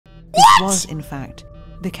was, in fact,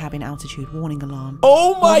 the cabin altitude warning alarm.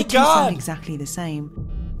 Oh my God! They sound God! exactly the same.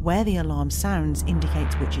 Where the alarm sounds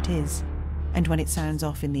indicates which it is, and when it sounds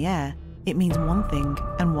off in the air, it means one thing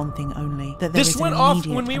and one thing only: that there This is went an off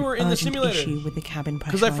immediate when we and were in the urgent simulator. issue with the cabin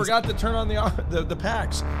Because pressurized. I forgot to turn on the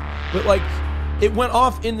packs. But like, it went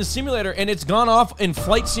off in the simulator, and it's gone off in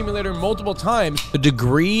Flight Simulator multiple times. The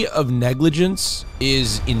degree of negligence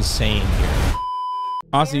is insane here.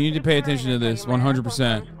 Austin, you need to pay attention to this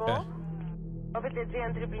 100%. Okay.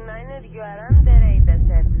 You are under radar,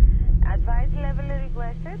 sir. Advice level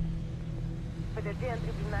requested. For the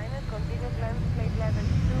G999, continue climb flight level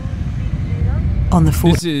 260. On the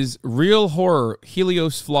This is real horror.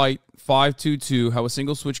 Helios flight 522. How a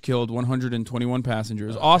single switch killed 121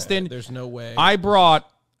 passengers. Okay, Austin, there's no way. I brought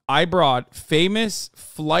famous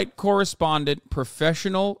flight correspondent,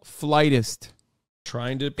 professional flightist.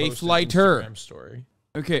 Trying to post a flighter. Instagram story.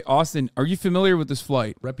 Okay, Austin, are you familiar with this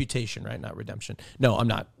flight? Reputation, right? Not redemption. No, I'm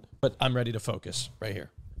not. But I'm ready to focus right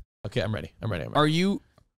here. Okay, I'm ready. I'm ready. I'm ready.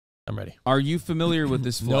 I'm ready. Are you familiar with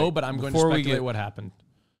this flight? No, but I'm going to speculate what happened.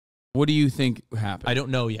 What do you think happened? I don't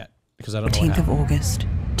know yet because I don't know what 14th of happened. August,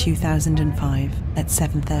 2005, at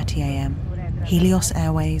 7:30 a.m. Helios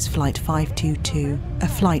Airways Flight 522, a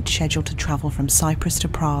flight scheduled to travel from Cyprus to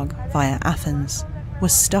Prague via Athens,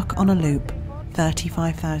 was stuck on a loop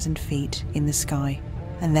 35,000 feet in the sky,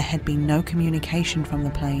 and there had been no communication from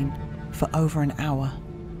the plane for over an hour.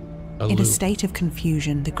 In a state of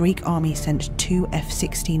confusion, the Greek army sent 2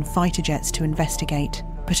 F-16 fighter jets to investigate,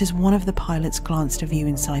 but as one of the pilots glanced a view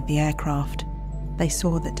inside the aircraft, they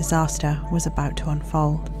saw that disaster was about to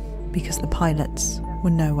unfold because the pilots were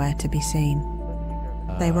nowhere to be seen.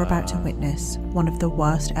 They were about to witness one of the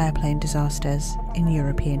worst airplane disasters in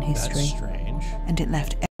European history. That's strange. And it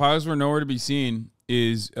left Pilots were nowhere to be seen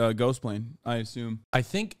is Ghost Plane, I assume. I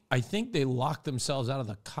think they locked themselves out of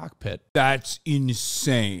the cockpit. That's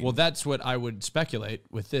insane. Well, that's what I would speculate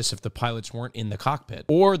with this if the pilots weren't in the cockpit.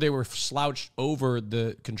 Or they were slouched over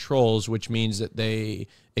the controls, which means that they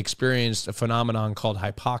experienced a phenomenon called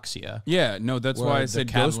hypoxia. Yeah, no, that's why I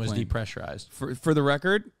said Ghost was Plane. depressurized. For the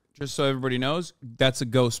record, just so everybody knows, that's a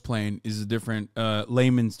ghost plane is a different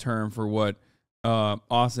layman's term for what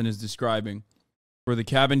Austin is describing. Where the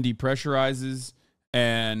cabin depressurizes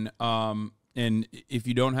and if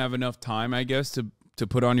you don't have enough time, I guess, to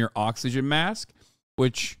put on your oxygen mask,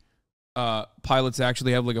 which pilots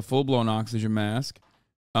actually have like a full-blown oxygen mask,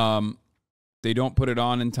 they don't put it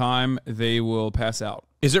on in time, they will pass out.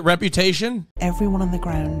 Is it reputation? everyone on the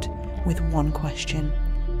ground with one question.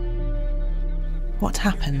 What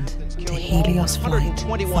happened to Helios Flight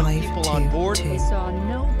 522? They saw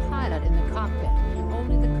no pilot in the cockpit,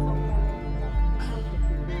 only the co-pilot.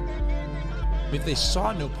 If they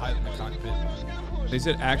saw no pilot in the cockpit. They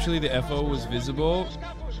said actually the FO was visible.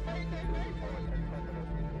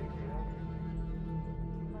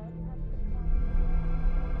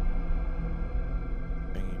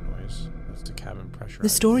 Banging noise. That's the cabin pressure. The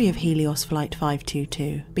story of Helios Flight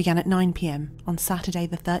 522 began at 9 p.m. on Saturday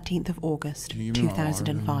the 13th of August,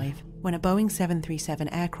 2005, when a Boeing 737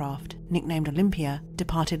 aircraft, nicknamed Olympia,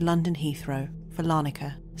 departed London Heathrow for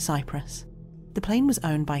Larnaca, Cyprus. The plane was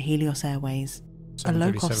owned by Helios Airways, a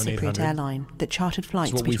low-cost Cypriot airline that chartered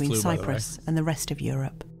flights between Cyprus and the rest of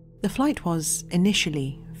Europe. The flight was,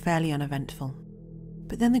 initially, fairly uneventful.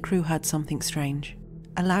 But then the crew heard something strange.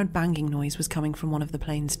 A loud banging noise was coming from one of the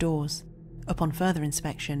plane's doors. Upon further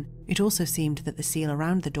inspection, it also seemed that the seal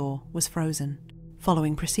around the door was frozen.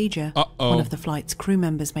 Following procedure, one of the flight's crew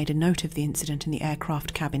members made a note of the incident in the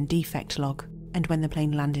aircraft cabin defect log, and when the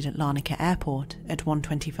plane landed at Larnaca Airport at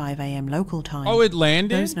 1:25 a.m. local time, it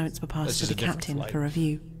landed? those notes were passed to the captain for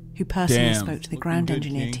review, who personally spoke to the ground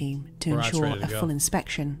engineer team to ensure a full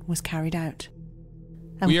inspection was carried out.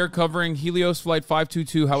 We are covering Helios Flight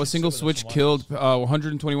 522, how a single switch killed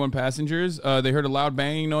 121 passengers. They heard a loud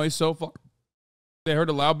banging noise so far. They heard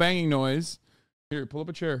a loud banging noise. Here, pull up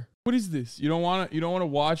a chair. What is this? You don't want to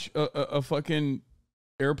watch a fucking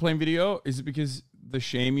airplane video? Is it because the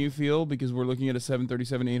shame you feel because we're looking at a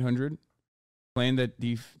 737-800 plane that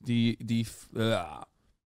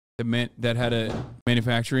that had a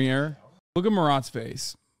manufacturing error? Look at Murat's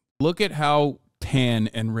face. Look at how tan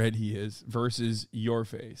and red he is versus your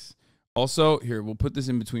face. Also, here, we'll put this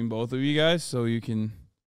in between both of you guys so you can,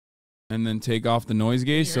 and then take off the noise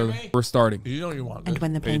gauge. So we're starting. You don't even want And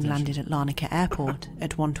when the plane landed at Larnaca Airport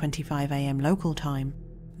at 1:25 a.m. local time,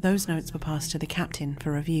 those notes were passed to the captain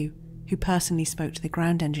for review, who personally spoke to the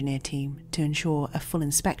ground engineer team to ensure a full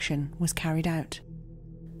inspection was carried out.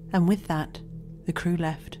 And with that, the crew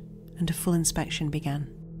left and a full inspection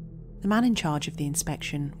began. The man in charge of the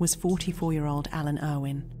inspection was 44-year-old Alan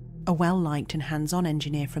Irwin, a well-liked and hands-on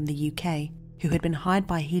engineer from the UK who had been hired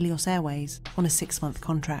by Helios Airways on a 6-month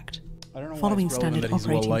contract. Following standard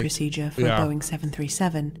operating procedure for a Boeing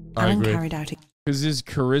 737, Alan carried out because his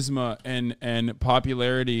charisma and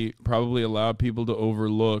popularity probably allowed people to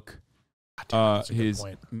overlook his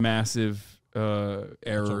massive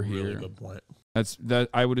error here. Really good point.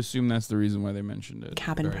 I would assume that's the reason why they mentioned it.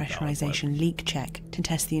 Cabin pressurization leak check to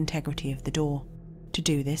test the integrity of the door. To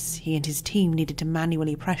do this, he and his team needed to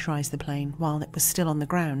manually pressurize the plane while it was still on the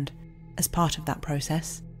ground. As part of that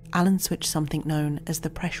process, Alan switched something known as the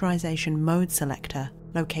pressurization mode selector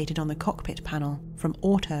located on the cockpit panel from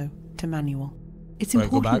auto to manual. It's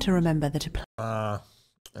important to remember that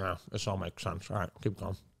yeah, this all makes sense. All right, keep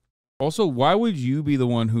going. Also, why would you be the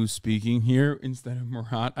one who's speaking here instead of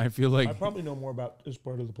Murat? I feel like I probably know more about this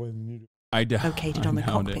part of the plane than you do. Located on the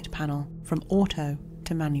cockpit panel from auto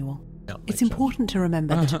to manual. Yeah, it's important to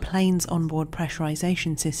remember that a plane's onboard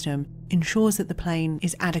pressurization system ensures that the plane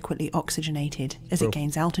is adequately oxygenated as it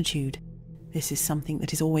gains altitude. This is something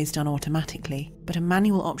that is always done automatically, but a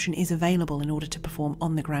manual option is available in order to perform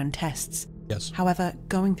on-the-ground tests. Yes. However,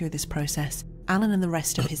 going through this process, Alan and the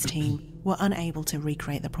rest of his team were unable to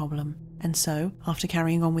recreate the problem, and so, after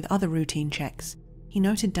carrying on with other routine checks, he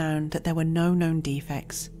noted down that there were no known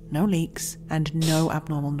defects, no leaks, and no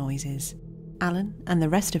abnormal noises. Alan and the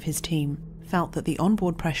rest of his team felt that the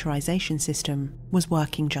onboard pressurization system was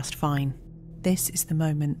working just fine. This is the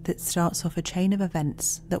moment that starts off a chain of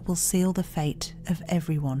events that will seal the fate of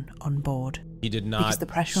everyone on board. He did not because the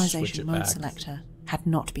pressurization mode selector had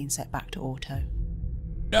not been set back to auto.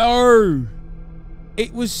 No!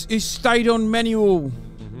 It stayed on manual.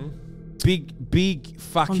 Big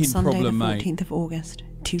fucking problem, mate. On Sunday the 14th of August,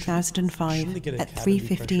 2005, at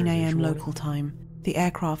 3:15 a.m. local time, the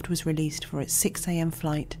aircraft was released for its 6 a.m.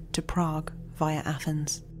 flight to Prague via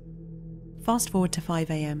Athens. Fast forward to 5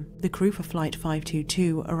 a.m, the crew for Flight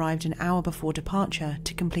 522 arrived an hour before departure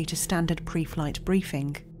to complete a standard pre-flight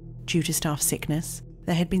briefing. Due to staff sickness,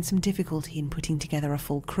 there had been some difficulty in putting together a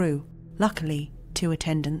full crew. Luckily, 2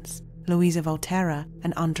 attendants, Luisa Volterra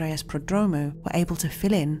and Andreas Prodromou, were able to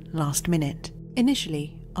fill in last minute.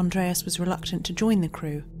 Initially, Andreas was reluctant to join the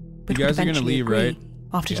crew, but you guys would are gonna eventually leave, agree right?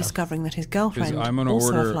 After discovering that his girlfriend, I'm gonna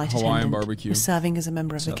also order a flight Hawaiian attendant, barbecue. was serving as a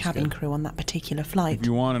member of the Sounds cabin good. crew on that particular flight. If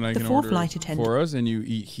you want it, I the can 4 order flight attendant for us, and you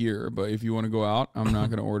eat here. But if you want to go out, I'm not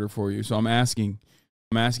going to order for you. So I'm asking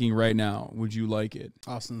right now. Would you like it?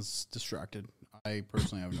 Austin's distracted. I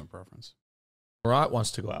personally have no preference. Murat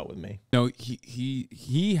wants to go out with me. No,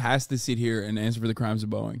 he has to sit here and answer for the crimes of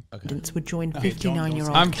Boeing. attendants would join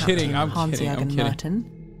 59-year-old I'm Captain kidding, I'm Hans-Jürgen kidding.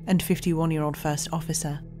 Merton and 51-year-old First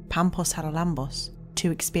Officer Pampos Haralambos, 2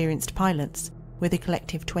 experienced pilots with a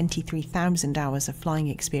collective 23,000 hours of flying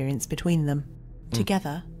experience between them.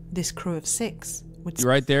 Together, this crew of 6 would... You're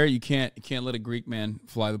right there. You can't let a Greek man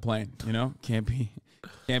fly the plane. You know, can't be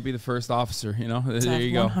the first officer. You know, there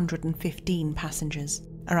you go. 115 passengers,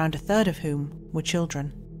 around a third of whom were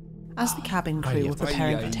children. As the cabin crew were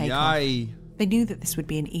preparing for takeoff, they knew that this would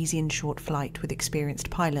be an easy and short flight with experienced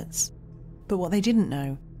pilots. But what they didn't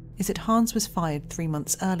know is that Hans was fired 3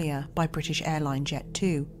 months earlier by British airline Jet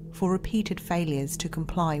 2 for repeated failures to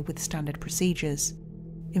comply with standard procedures.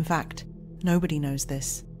 In fact, nobody knows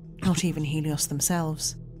this, not even Helios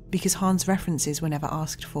themselves, because Hans' references were never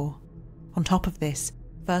asked for. On top of this,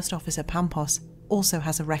 First Officer Pampos also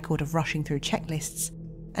has a record of rushing through checklists,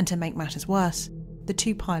 and to make matters worse, the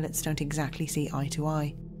 2 pilots don't exactly see eye to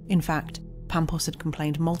eye. In fact, Pampos had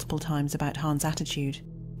complained multiple times about Hans' attitude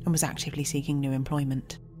and was actively seeking new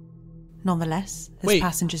employment. Nonetheless, as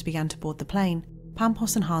passengers began to board the plane,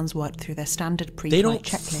 Pampos and Hans worked through their standard pre-flight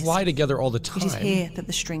checklist. They don't fly together all the time. It is here that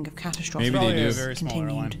the string of catastrophic Maybe they do. failures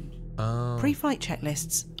continued. Pre-flight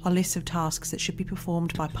checklists are lists of tasks that should be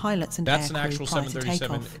performed by pilots and That's aircrew an actual prior to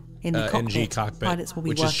 737 takeoff. In the NG cockpit, cockpit, pilots will be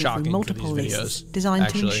which is working shocking through for multiple these lists videos, designed to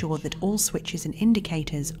actually. ensure that all switches and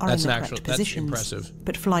indicators are That's in the an correct actual- that's positions. impressive.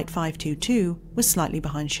 But Flight 522 was slightly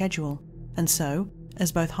behind schedule, and so,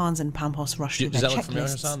 as both Hans and Pampos rushed through Does their that look familiar,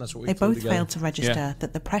 checklists, Hassan? That's what we they flew both together. failed to register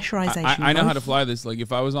that the pressurization I know how mode to fly this. Like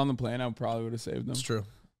if I was on the plane, I probably would have saved them. That's true.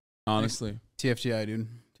 Honestly. TFTI, dude.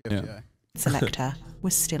 TFTI. Yeah. selector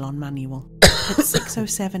was still on manual. At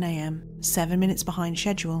 6:07 a.m., 7 minutes behind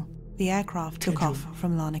schedule, the aircraft took off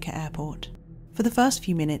from Larnaca Airport. For the first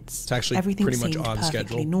few minutes, It's actually everything pretty much seemed on perfectly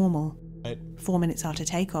schedule. normal. Right. 4 minutes after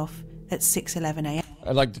takeoff, at 6:11 a.m.,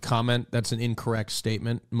 I'd like to comment that's an incorrect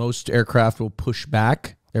statement. Most aircraft will push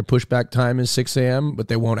back. Their pushback time is 6 a.m., but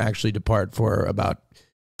they won't actually depart for about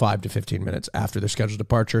 5 to 15 minutes after their scheduled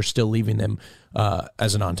departure, still leaving them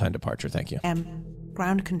as an on-time departure. Thank you.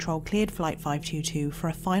 Ground control cleared Flight 522 for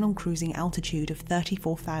a final cruising altitude of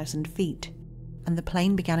 34,000 feet, and the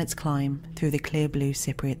plane began its climb through the clear blue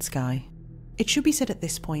Cypriot sky. It should be said at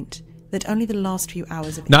this point that only the last few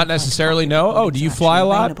hours of Not necessarily, no. Oh, do you fly a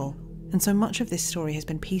lot? And so much of this story has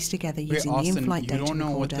been pieced together using Austin, the in-flight data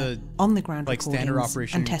recorder, on-the-ground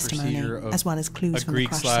recordings, and testimony, as well as clues from the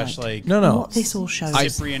crash site. Like, No. And what this all shows I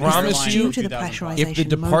is promise that you, due to the pressurization if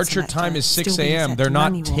the mode departure selector time is 6 still being a.m., set they're to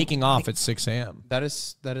not manual, taking off at 6 a.m. that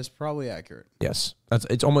is probably accurate. Yes,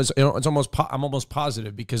 it's almost I'm almost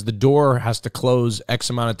positive, because the door has to close X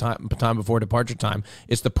amount of time before departure time.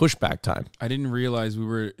 It's the pushback time. I didn't realize we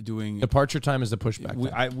were doing Departure time is the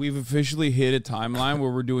pushback time. We've officially hit a timeline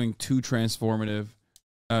where we're doing too transformative.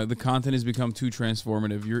 The content has become too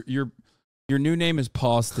transformative. Your new name is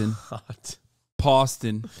Pauston.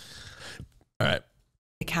 Pauston. All right.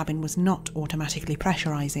 The cabin was not automatically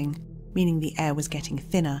pressurizing, meaning the air was getting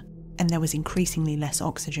thinner and there was increasingly less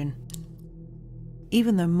oxygen.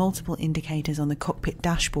 Even though multiple indicators on the cockpit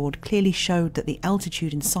dashboard clearly showed that the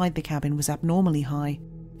altitude inside the cabin was abnormally high,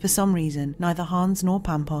 for some reason neither Hans nor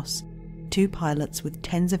Pampos, two pilots with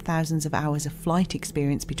tens of thousands of hours of flight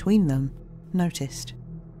experience between them, noticed.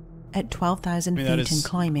 At 12,000 feet and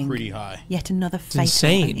climbing, pretty high. yet another fatal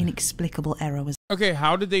insane. and inexplicable error was... Okay,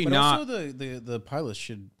 how did they But not? also the pilots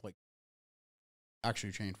should like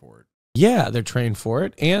actually train for it. Yeah, they're trained for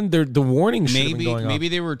it, and the warning should have been going Maybe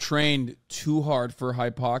off. they were trained too hard for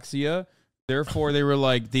hypoxia. Therefore, they were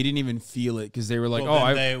like they didn't even feel it because they were like,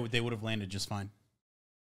 Well, then they would have landed just fine.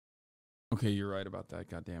 Okay, you're right about that.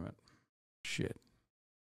 God damn it. Shit.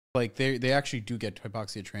 Like they actually do get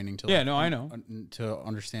hypoxia training to I know. To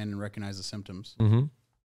understand and recognize the symptoms. Mm-hmm.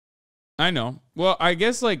 I know. Well, I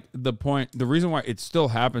guess like the reason why it still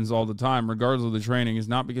happens all the time, regardless of the training, is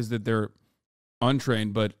not because that they're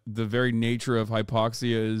untrained, but the very nature of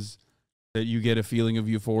hypoxia is that you get a feeling of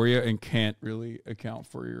euphoria and can't really account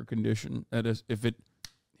for your condition. That is, if it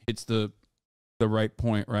hits the right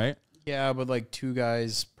point, right? Yeah, but like two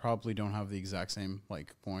guys probably don't have the exact same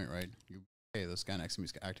like point, right? Hey, this guy next to me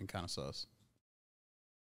is acting kind of sus.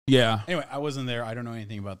 Yeah. Anyway, I wasn't there. I don't know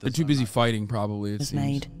anything about this. They're too busy fighting, probably. It was seems.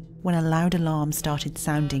 made when a loud alarm started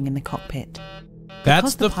sounding in the cockpit. That's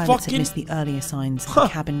Because the pilots had fucking... missed the earlier signs that the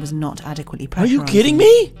cabin was not adequately Are you pressurizing. kidding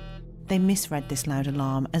me? They misread this loud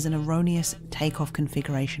alarm as an erroneous takeoff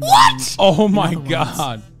configuration. What? Oh In my other words,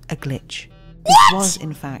 God. a glitch. What? This was,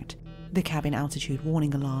 in fact, the cabin altitude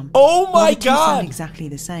warning alarm. Oh While my the two sound God! exactly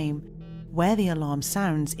the same, where the alarm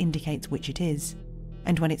sounds indicates which it is,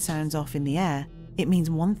 and when it sounds off in the air, it means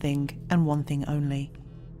one thing and one thing only.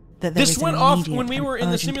 That there This is an went off immediate when we and were in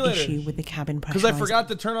the urgent simulator. issue with the cabin Because I pressurizing. forgot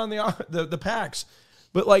to turn on the packs.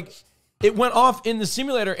 But like, it went off in the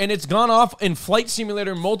simulator, and it's gone off in Flight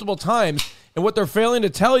Simulator multiple times. And what they're failing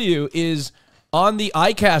to tell you is on the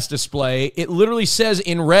ICAS display, it literally says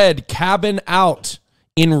in red, cabin out,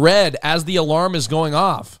 in red as the alarm is going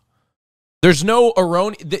off. There's no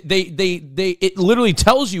it literally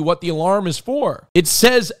tells you what the alarm is for. It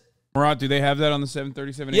says, Murat, do they have that on the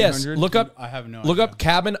 737-800? yes, look up, I have no look idea. up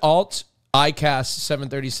cabin alt ICAS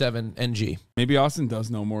 737 NG. Maybe Austin does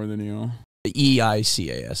know more than you.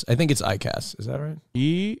 EICAS. I think it's ICAS. Is that right?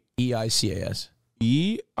 EICAS?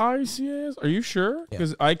 EICAS. Are you sure? Yeah.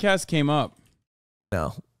 Because ICAS came up.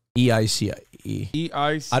 No. EICE.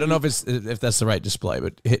 EIC. I don't know if that's the right display,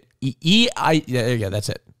 but hit yeah, that's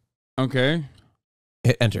it. Okay.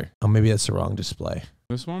 Hit enter. Oh, maybe that's the wrong display.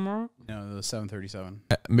 This one, Murat? No, the 737.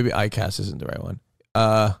 Maybe ICAS isn't the right one.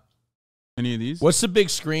 Any of these? What's the big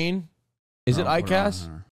screen? Is it ICAS?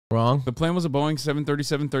 Wrong. The plane was a Boeing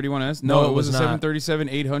 737-31S. No, No, it it was a was not.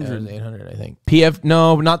 737-800. Yeah, it was 800, I think. PF.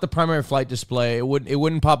 No, not the primary flight display. It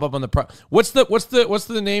wouldn't pop up on the. What's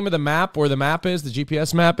the name of the map? Where the map is? The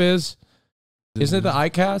GPS map is? Isn't it the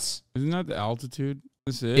ICAS? Isn't that the altitude?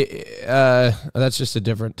 That's it. That's just a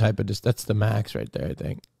different type of. That's the max right there, I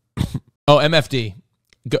think. Oh, MFD.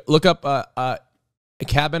 Look up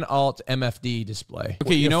cabin alt MFD display.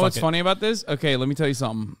 Okay, you know what's funny about this? Okay, let me tell you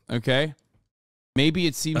something. Okay, maybe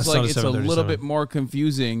it seems That's like not a it's a little 737. bit more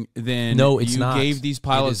confusing than No, it's you not. gave these It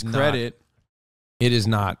pilots is not. credit. It is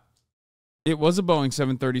not. It was a Boeing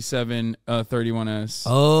 737-31S.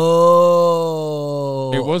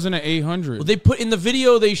 Oh. It wasn't an 800. Well, they put in the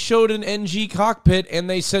video, they showed an NG cockpit and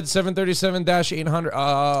they said 737-800.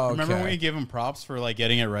 Oh, okay. Remember when you gave him props for like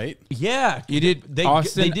getting it right? Yeah. You did. They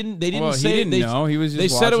Austin, didn't well, say he didn't they, know. He was just They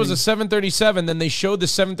said it was a watching. 737, then they showed the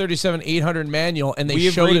 737-800 manual and they We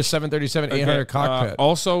have showed a reached- 737-800 Okay, cockpit.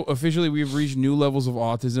 Also, officially, we've reached new levels of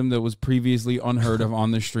autism that was previously unheard of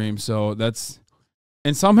on the stream. So that's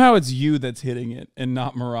And somehow it's you that's hitting it and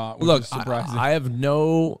not Marat, which Look, is surprising. I have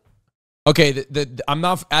no... Okay, I'm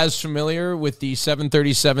not as familiar with the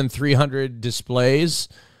 737-300 displays,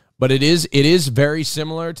 but it is very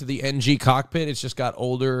similar to the NG cockpit. It's just got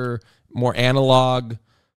older, more analog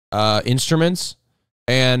instruments,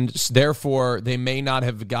 and therefore they may not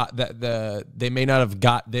have got that.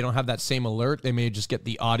 They don't have that same alert. They may just get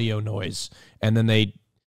the audio noise, and then they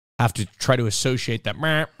have to try to associate that.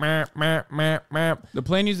 The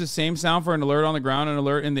plane used the same sound for an alert on the ground and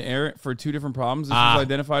alert in the air for two different problems. This was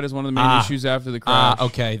identified as one of the main issues after the crash.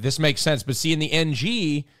 Okay, this makes sense. But see, in the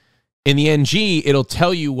NG, it'll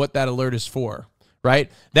tell you what that alert is for,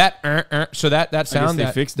 right? So that sound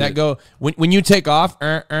when you take off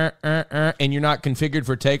and you're not configured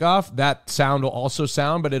for takeoff, that sound will also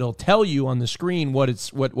sound, but it'll tell you on the screen what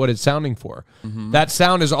it's sounding for. That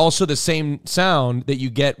sound is also the same sound that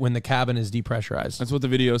you get when the cabin is depressurized. That's what the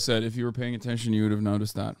video said. If you were paying attention, you would have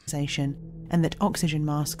noticed that. And that oxygen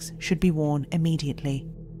masks should be worn immediately.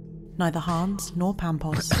 Neither Hans nor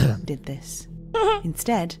Pampos did this.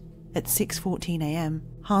 Instead, at 6:14 a.m.,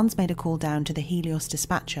 Hans made a call down to the Helios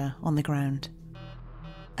dispatcher on the ground.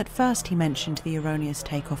 At first he mentioned the erroneous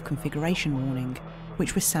takeoff configuration warning,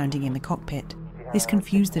 which was sounding in the cockpit. This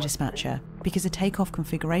confused the dispatcher, because a takeoff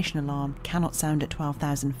configuration alarm cannot sound at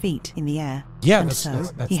 12,000 feet in the air. Yeah,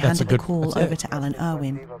 and he handed the call over to Alan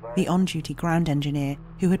Irwin, the on-duty ground engineer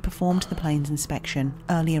who had performed the plane's inspection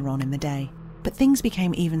earlier on in the day. But things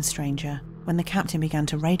became even stranger when the captain began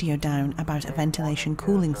to radio down about a ventilation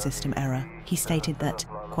cooling system error. He stated that,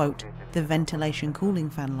 quote, the ventilation cooling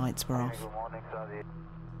fan lights were off.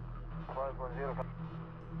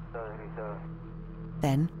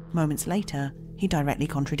 Then, moments later, he directly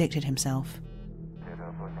contradicted himself.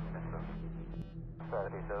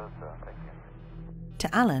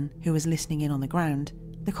 To Alan, who was listening in on the ground,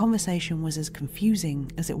 the conversation was as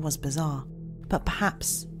confusing as it was bizarre. But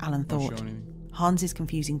perhaps, Alan thought, Hans is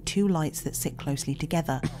confusing two lights that sit closely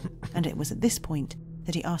together, and it was at this point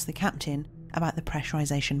that he asked the captain about the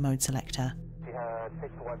pressurization mode selector.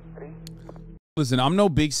 Listen, I'm no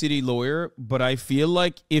big city lawyer, but I feel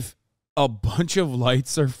like if a bunch of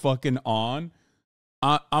lights are fucking on,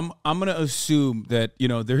 I'm gonna assume that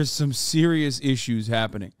there's some serious issues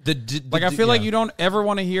happening. I feel like you don't ever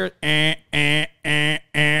want to hear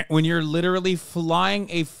when you're literally flying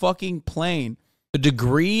a fucking plane. The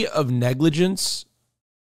degree of negligence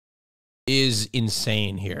is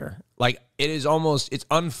insane here. Like, it's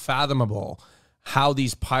unfathomable how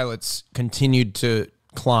these pilots continued to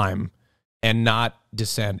climb and not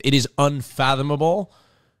descend. It is unfathomable,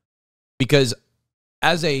 because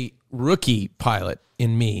as a rookie pilot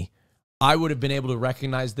in me, I would have been able to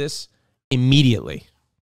recognize this immediately.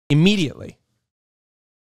 Immediately.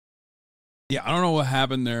 Yeah, I don't know what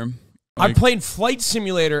happened there. I played Flight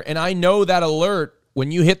Simulator, and I know that alert.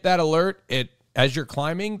 When you hit that alert, as you're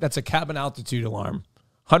climbing, that's a cabin altitude alarm,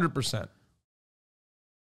 100%.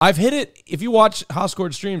 I've hit it. If you watch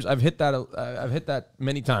Hoscored streams, I've hit that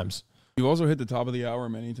many times. You also hit the top of the hour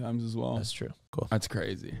many times as well. That's true. Cool. That's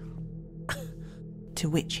crazy. To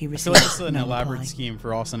which he I received feel like it's an no elaborate reply. scheme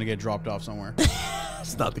for Austin to get dropped off somewhere.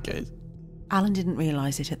 It's not the case. Alan didn't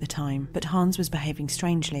realise it at the time, but Hans was behaving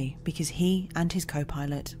strangely because he and his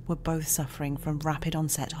co-pilot were both suffering from rapid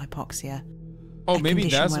onset hypoxia. Oh, a maybe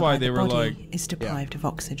condition that's why whereby they the were body like is deprived of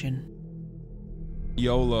oxygen.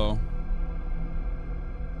 YOLO.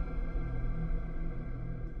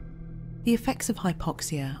 The effects of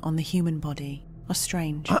hypoxia on the human body are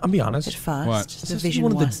strange. I'll be honest. At first, What? the This is vision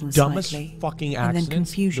one of the worsens dumbest slightly, fucking and then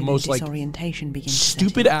accidents, confusion the most, and like, disorientation begins to set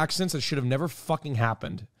Stupid in. accidents that should have never fucking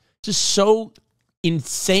happened. Just so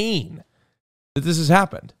insane that this has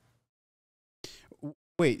happened.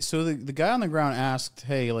 Wait, so the guy on the ground asked,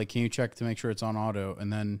 hey, like, can you check to make sure it's on auto?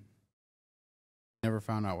 And then never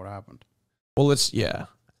found out what happened. Well,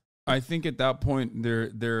 I think at that point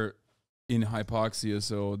they're in hypoxia,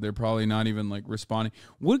 so they're probably not even like responding.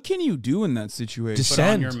 What can you do in that situation?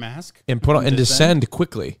 Descend. Put on your mask and put on and descend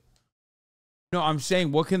quickly. No, I'm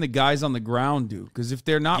saying, what can the guys on the ground do? Because if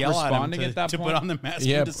they're not Yell at him responding at that to point, put on the mask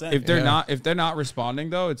Yeah, and descend. if they're not responding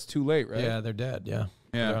though, it's too late, right? Yeah, they're dead. Yeah,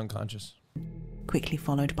 Yeah. They're unconscious. Quickly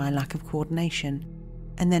followed by a lack of coordination,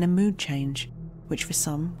 and then a mood change, which for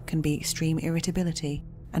some can be extreme irritability,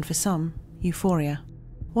 and for some, euphoria.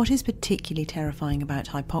 What is particularly terrifying about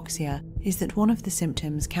hypoxia is that one of the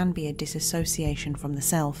symptoms can be a disassociation from the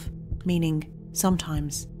self, meaning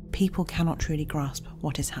sometimes people cannot truly grasp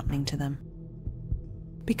what is happening to them.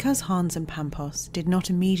 Because Hans and Pampos did not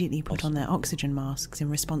immediately put on their oxygen masks in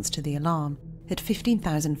response to the alarm, at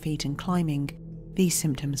 15,000 feet and climbing, these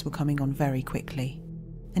symptoms were coming on very quickly.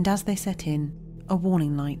 And as they set in, A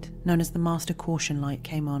warning light, known as the master caution light,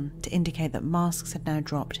 came on to indicate that masks had now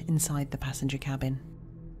dropped inside the passenger cabin.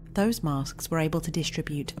 Those masks were able to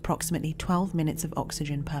distribute approximately 12 minutes of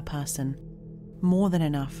oxygen per person, more than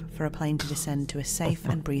enough for a plane to descend to a safe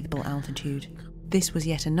and breathable altitude. This was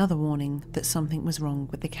yet another warning that something was wrong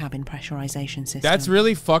with the cabin pressurization system. That's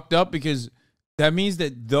really fucked up because that means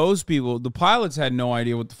that those people, the pilots had no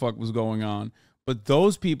idea what the fuck was going on. But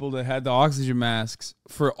those people that had the oxygen masks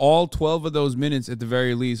for all 12 of those minutes at the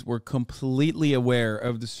very least were completely aware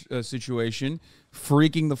of the situation,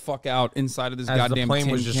 freaking the fuck out inside of this goddamn tin can. The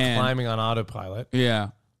plane was just climbing on autopilot. Yeah.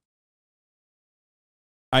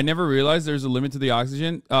 I never realized there's a limit to the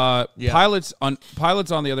oxygen. Yeah. Pilots on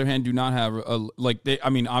the other hand do not have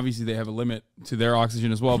obviously they have a limit to their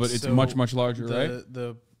oxygen as well, but it's much larger, right?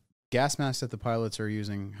 The gas masks that the pilots are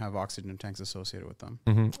using have oxygen tanks associated with them.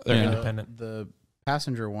 Mm-hmm. They're independent. The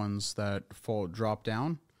passenger ones that drop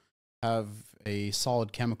down have a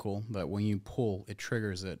solid chemical that when you pull, it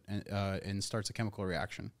triggers it and starts a chemical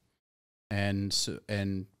reaction, and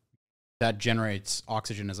that generates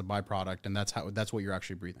oxygen as a byproduct, and that's what you're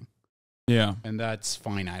actually breathing. Yeah, and that's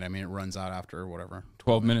finite. I mean, it runs out after whatever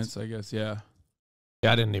 12 minutes, I guess. Yeah.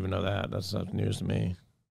 Yeah, I didn't even know that. That's news to me.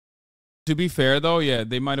 To be fair, though, yeah,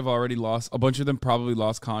 they might have already lost. A bunch of them probably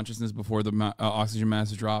lost consciousness before the oxygen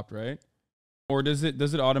mask dropped, right? Or does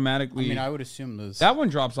it automatically? I mean, I would assume that one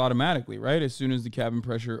drops automatically, right? As soon as the cabin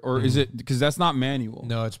pressure, or is it because that's not manual?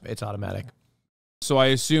 No, it's automatic. So I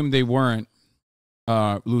assume they weren't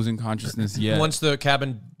losing consciousness yet. Once the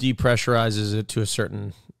cabin depressurizes it to a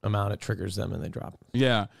certain amount, it triggers them and they drop.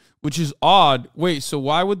 Yeah, which is odd. Wait, so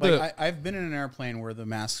why would I've been in an airplane where the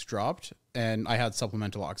masks dropped and I had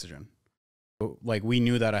supplemental oxygen. Like, we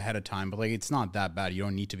knew that ahead of time, but like, it's not that bad. You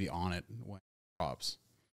don't need to be on it when it drops.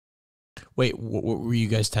 Wait, were you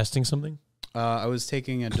guys testing something? I was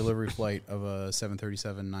taking a delivery flight of a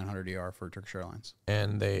 737-900ER for Turkish Airlines.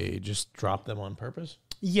 And they just dropped them on purpose?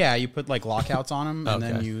 Yeah, you put like lockouts on them, and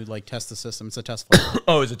then you like test the system. It's a test flight.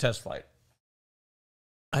 Oh, it's a test flight.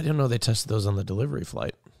 I didn't know they tested those on the delivery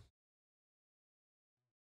flight.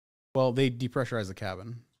 Well, they depressurize the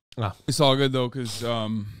cabin. Ah. It's all good, though, because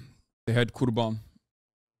they had kurban.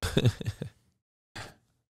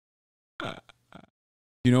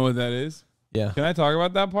 You know what that is? Yeah. Can I talk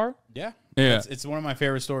about that part? Yeah. Yeah. It's one of my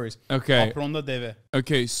favorite stories. Okay.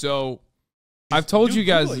 Okay, so I've told you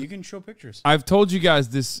guys. You can show pictures. I've told you guys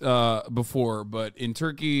this before, but in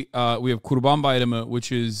Turkey, we have Kurban Bayramı,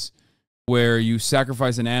 which is where you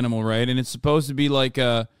sacrifice an animal, right? And it's supposed to be like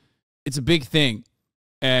it's a big thing.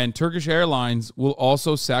 And Turkish Airlines will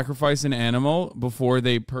also sacrifice an animal before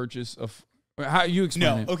they purchase how you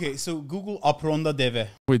explain it? Okay, so Google Apronda deve.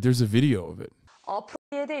 Wait, there's a video of it.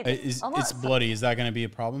 It's bloody. Is that going to be a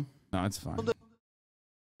problem? No, it's fine.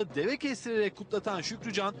 Deve kestirerek kutlatan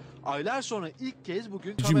Şükrücan aylar sonra ilk kez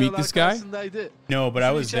bugün Did you meet this guy? No, but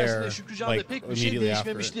I was there like pek bir şey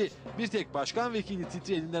değişmemişti. Bir tek başkan vekili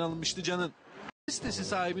titri elinden alınmıştı Can'ın. Sitesi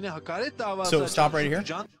sahibine hakaret davası. So stop right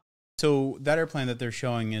here. So that airplane that they're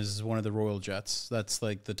showing is one of the Royal Jets. That's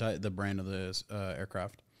like the brand of the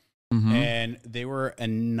aircraft. Mm-hmm. And they were a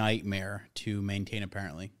nightmare to maintain,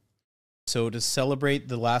 apparently. So to celebrate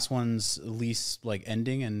the last one's lease like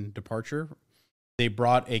ending and departure, they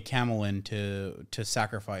brought a camel in to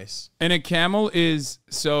sacrifice. And a camel is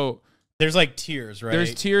there's like tiers, right?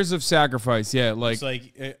 There's tiers of sacrifice, yeah. Like it's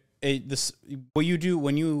like this what you do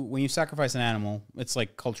when you sacrifice an animal. It's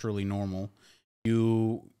like culturally normal.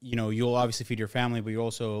 You'll obviously feed your family, but you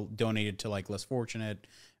also donate it to like less fortunate,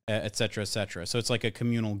 et cetera, et cetera. So it's like a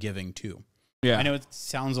communal giving too. Yeah, I know it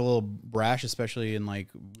sounds a little brash, especially in like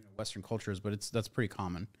Western cultures, but that's pretty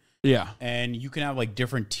common. Yeah, and you can have like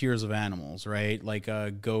different tiers of animals, right? Like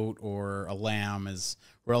a goat or a lamb is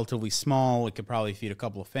relatively small. It could probably feed a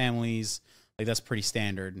couple of families. Like that's pretty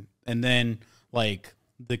standard. And then like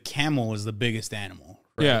the camel is the biggest animal.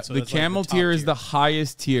 Right? Yeah, so the camel tier is the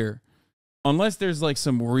highest tier. Unless there's like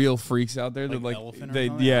some real freaks out there that like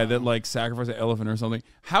that like sacrifice an elephant or something.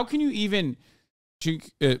 How can you even?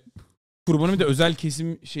 Kurbanın bir özel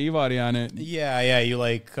kesim şeyi var yani. Yeah, you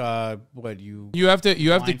like you have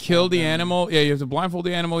to kill the animal. Yeah, you have to blindfold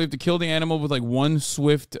the animal. You have to kill the animal with like one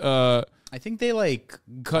swift I think they like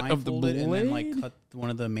cut of the blade and then like cut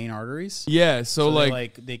one of the main arteries. Yeah, so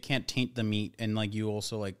like they can't taint the meat, and like you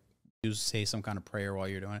also like say some kind of prayer while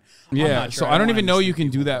you're doing it. Yeah, so I don't even know you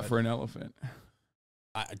can do that for an elephant.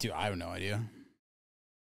 I have no idea.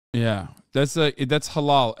 Yeah, that's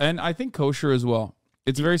halal, and I think kosher as well.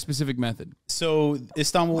 It's a very specific method. So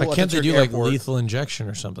Istanbul, why can't they do like lethal injection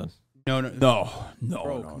or something? No.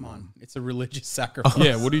 Bro, come on. It's a religious sacrifice.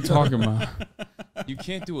 Yeah, what are you talking about? You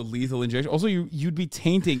can't do a lethal injection. Also, you'd be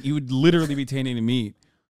tainting. You would literally be tainting the meat.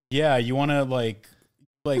 Yeah, you want to like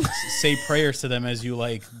say prayers to them as you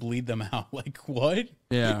like bleed them out. Like what?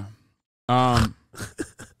 Yeah.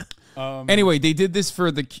 Anyway, they did this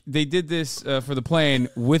for the plane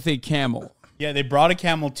with a camel. Yeah, they brought a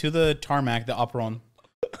camel to the tarmac, the apron,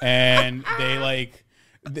 and they like.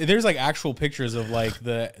 There's like actual pictures of like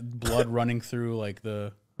the blood running through like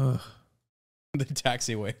the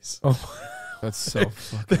taxiways. Oh, that's so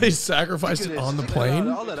fucking. They sacrificed it on the plane?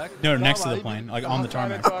 No, next to the plane, like on the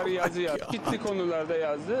tarmac. Gitti konularda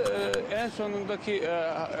yazdı. En sonundaki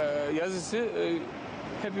yazısı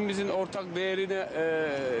hepimizin ortak değerine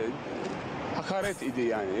hakaret idi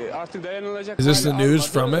yani. Artık dayanılacak. Is this the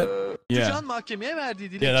news from it? Yeah. Can mahkemeye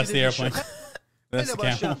verdiği Yeah, that's the dilekçede airplane. That's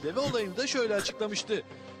the camel. ve olayını da şöyle açıklamıştı.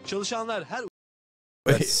 Çalışanlar her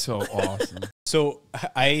That's so awesome. So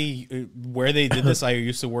where they did this, I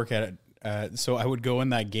used to work at it. So I would go in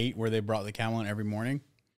that gate where they brought the camel in every morning,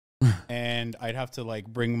 and I'd have to like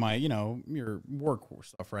bring my, your work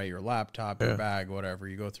stuff, right? Your laptop, your bag, whatever.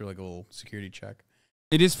 You go through like a little security check.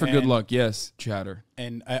 It is for good luck, yes, chatter.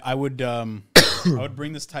 And I would I would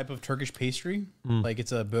bring this type of Turkish pastry, like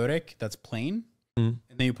it's a börek that's plain, and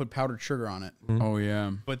then you put powdered sugar on it. Oh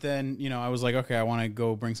yeah. But then I was like, okay, I want to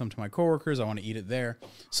go bring some to my coworkers. I want to eat it there.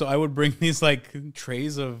 So I would bring these like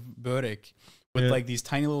trays of börek with like these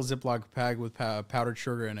tiny little Ziploc bag with powdered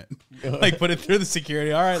sugar in it. Like put it through the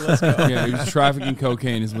security. All right, let's go. Yeah, he was trafficking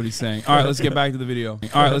cocaine is what he's saying. All right, let's get back to the video.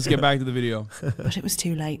 But it was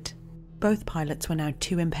too late. Both pilots were now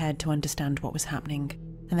too impaired to understand what was happening,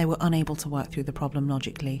 and they were unable to work through the problem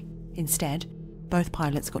logically. Instead, both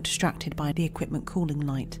pilots got distracted by the equipment cooling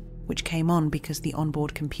light, which came on because the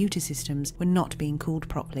onboard computer systems were not being cooled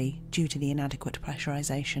properly due to the inadequate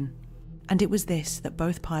pressurization. And it was this that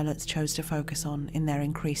both pilots chose to focus on in their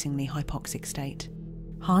increasingly hypoxic state.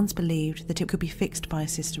 Hans believed that it could be fixed by a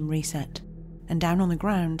system reset, and down on the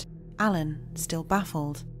ground, Alan, still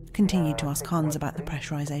baffled, continued to ask Hans about the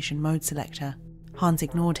pressurization mode selector. Hans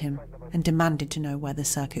ignored him and demanded to know where the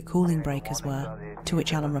circuit cooling breakers were, to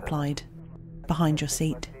which Alan replied, "Behind your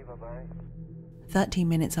seat." 13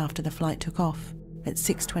 minutes after the flight took off, at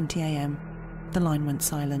 6:20 a.m, the line went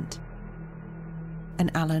silent.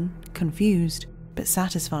 And Alan, confused but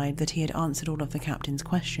satisfied that he had answered all of the captain's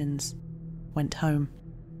questions, went home.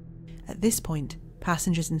 At this point,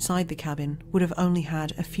 passengers inside the cabin would have only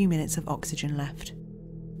had a few minutes of oxygen left.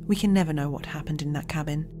 We can never know what happened in that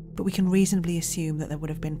cabin, but we can reasonably assume that there would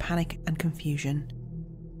have been panic and confusion.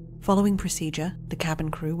 Following procedure, the cabin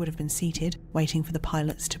crew would have been seated, waiting for the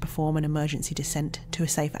pilots to perform an emergency descent to a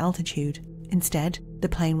safe altitude. Instead, the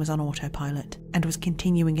plane was on autopilot and was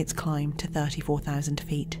continuing its climb to 34,000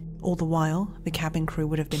 feet. All the while, the cabin crew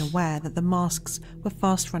would have been aware that the masks were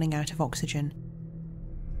fast running out of oxygen.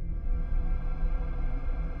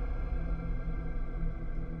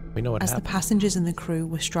 We know what As happened. the passengers and the crew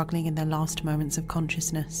were struggling in their last moments of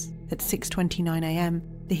consciousness, at 6:29 a.m,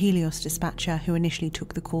 the Helios dispatcher who initially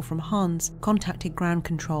took the call from Hans contacted ground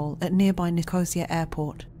control at nearby Nicosia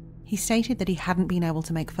Airport. He stated that he hadn't been able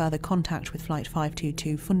to make further contact with Flight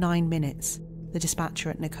 522 for 9 minutes. The dispatcher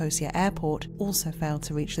at Nicosia Airport also failed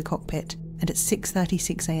to reach the cockpit, and at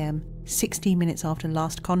 6:36 a.m, 60 minutes after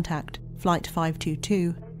last contact, Flight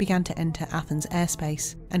 522 began to enter Athens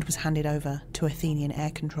airspace and was handed over to Athenian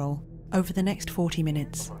Air Control. Over the next 40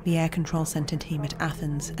 minutes, the Air Control Centre team at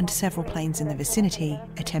Athens and several planes in the vicinity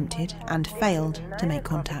attempted and failed to make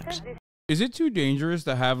contact. Is it too dangerous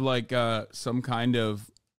to have like some kind of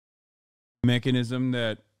mechanism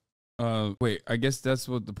that wait, I guess that's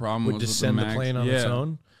what the problem would was descend with the plane on its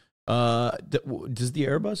own? Does the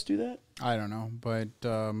Airbus do that? I don't know, but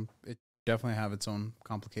it definitely have its own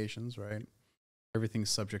complications, right? Everything's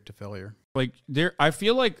subject to failure. Like I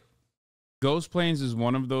feel like ghost planes is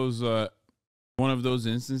one of those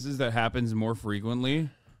instances that happens more frequently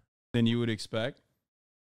than you would expect.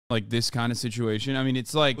 Like this kind of situation. I mean,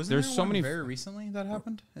 it's like there's so many very recently that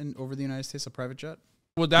happened over the United States, a private jet.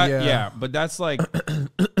 Well, but that's like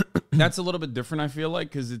that's a little bit different. I feel like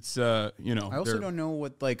because it's I also don't know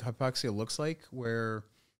what like hypoxia looks like. Where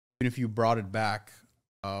even if you brought it back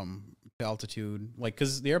to altitude, like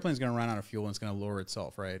because the airplane's going to run out of fuel and it's going to lower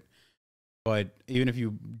itself, right? But even if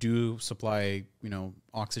you do supply,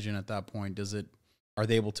 oxygen at that point, are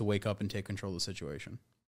they able to wake up and take control of the situation,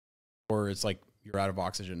 or it's like you're out of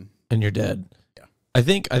oxygen and you're dead? Yeah, I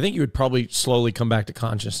think you would probably slowly come back to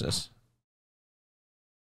consciousness.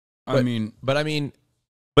 But the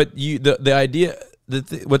idea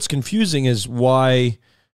that what's confusing is why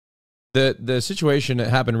the situation that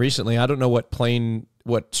happened recently. I don't know what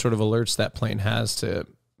sort of alerts that plane has to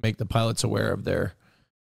make the pilots aware of their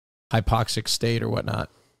hypoxic state or whatnot.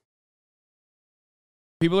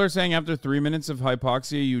 People are saying after 3 minutes of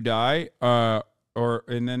hypoxia, you die.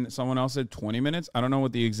 And then someone else said 20 minutes. I don't know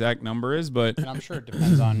what the exact number is, but And I'm sure it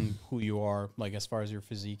depends on who you are, like as far as your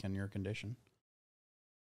physique and your condition.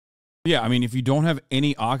 yeah, I mean, if you don't have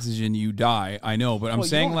any oxygen, you die. I know, but I'm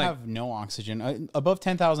saying you don't like have no oxygen above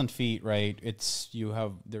 10,000 feet, right? There's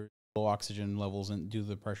low oxygen levels due to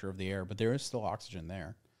the pressure of the air, but there is still oxygen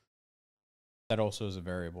there. That also is a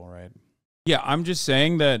variable, right? yeah, I'm just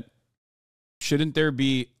saying that shouldn't there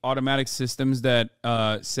be automatic systems that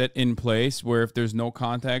set in place where if there's no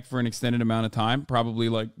contact for an extended amount of time, probably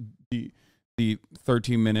like the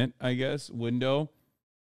 13-minute, I guess, window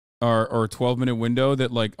or 12-minute window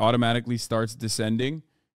that like automatically starts descending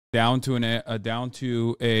down to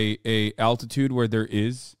a altitude where there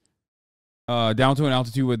is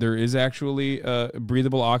actually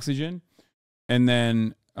breathable oxygen, and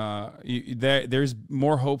then there's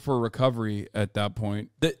more hope for recovery at that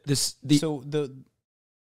point. So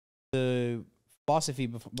the philosophy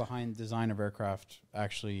behind design of aircraft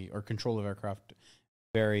or control of aircraft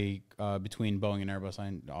vary between Boeing and Airbus.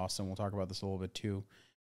 And Austin, we'll talk about this a little bit too,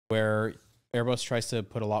 where Airbus tries to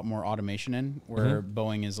put a lot more automation in, where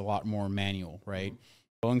Boeing is a lot more manual, right?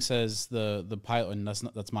 Boeing says the pilot, and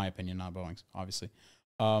that's my opinion, not Boeing's, obviously.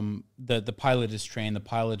 The pilot is trained, the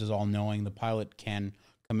pilot is all knowing, the pilot can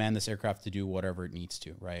command this aircraft to do whatever it needs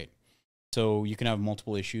to, right? So you can have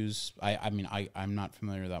multiple issues. I'm not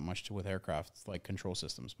familiar that much with aircraft like control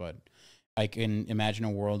systems, but I can imagine a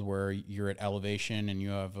world where you're at elevation and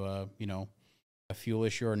you have a fuel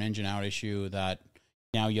issue or an engine out issue that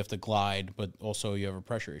now you have to glide, but also you have a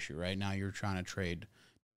pressure issue, right? Now you're trying to trade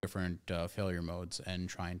different failure modes and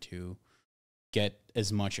trying to get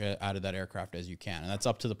as much out of that aircraft as you can. And that's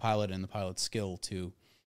up to the pilot and the pilot's skill to,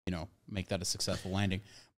 make that a successful landing.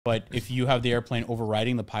 But if you have the airplane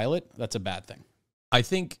overriding the pilot, that's a bad thing. I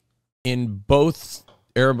think in both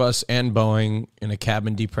Airbus and Boeing, in a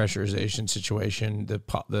cabin depressurization situation, the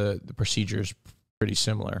procedure is pretty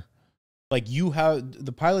similar. Like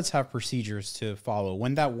the pilots have procedures to follow.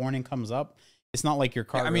 When that warning comes up, it's not like your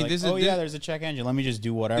car. Yeah, there's a check engine. Let me just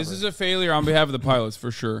do whatever. This is a failure on behalf of the pilots for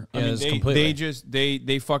sure.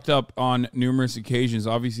 They fucked up on numerous occasions.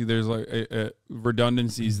 Obviously, there's like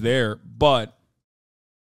redundancies there, but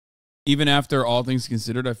even after all things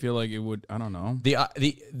considered, I feel like it would. I don't know.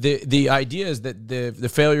 The idea is that the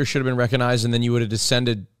failure should have been recognized, and then you would have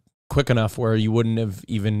descended quick enough where you wouldn't have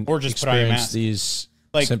even experienced these.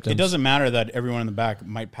 Like, symptoms. It doesn't matter that everyone in the back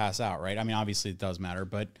might pass out, right? I mean, obviously it does matter,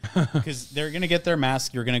 but because they're going to get their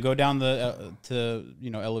mask, you're going to go down the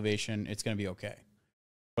elevation, it's going to be okay.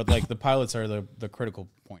 But like the pilots are the critical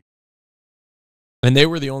point. And they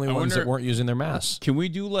were the only ones that weren't using their masks. Can we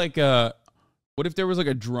do like what if there was like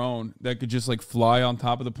a drone that could just like fly on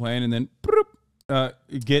top of the plane and then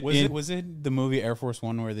Was it the movie Air Force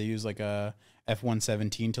One where they use like a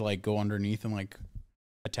F-117 to like go underneath and like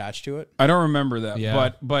attached to it? I don't remember that.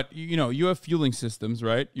 Yeah. But you have fueling systems,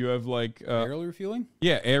 right? You have like air refueling?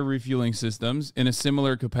 Yeah, air refueling systems in a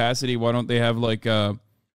similar capacity. Why don't they have like I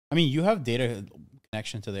mean, you have data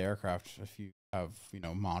connection to the aircraft if you have,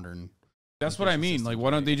 modern. That's what I mean. Like,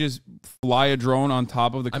 why don't they just fly a drone on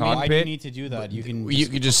top of the cockpit? Why do you need to do that? You can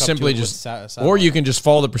just simply or you can just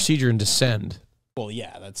follow the procedure and descend. Well,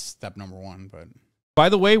 yeah, that's step number one, but. By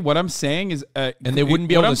the way, what I'm saying is, and they wouldn't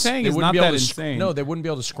be able to. What I'm saying is not that insane. No, they wouldn't be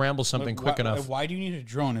able to scramble something quick enough. Why do you need a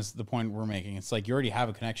drone? Is the point we're making? It's like you already have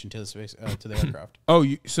a connection to the space to the aircraft.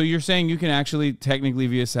 So you're saying you can actually technically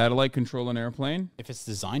via satellite control an airplane? If it's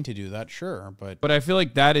designed to do that, sure, but I feel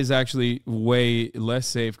like that is actually way less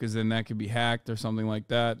safe because then that could be hacked or something like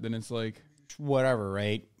that. Then it's like whatever,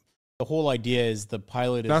 right? The whole idea is the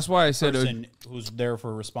pilot is. That's why I said person who's there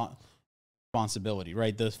for responsibility,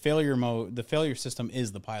 right? The failure system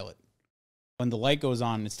is the pilot. When the light goes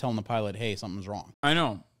on, it's telling the pilot, hey, something's wrong. I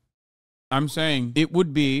know. I'm saying it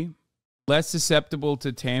would be less susceptible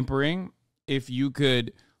to tampering if you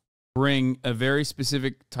could bring a very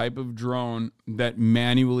specific type of drone that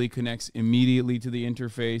manually connects immediately to the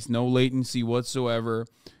interface, no latency whatsoever,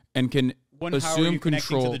 and can assume how are you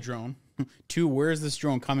control to the drone. 2, where is this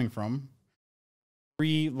drone coming from?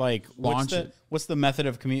 3, like launch it. What's the method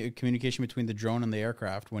of communication between the drone and the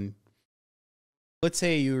aircraft? When, let's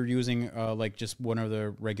say you were using like just one of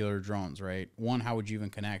the regular drones, right? 1, how would you even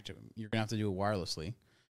connect? You're gonna have to do it wirelessly.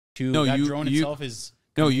 2, drone itself is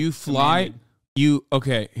you fly. Here's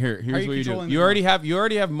what you do. You already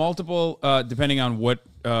have multiple depending on what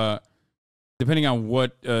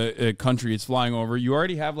country it's flying over. You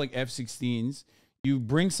already have like F-16s. You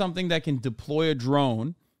bring something that can deploy a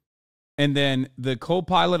drone and then the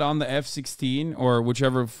co-pilot on the F-16 or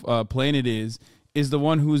whichever plane it is the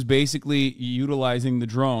one who's basically utilizing the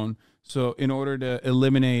drone. So in order to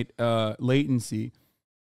eliminate latency.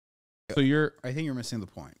 So I think you're missing the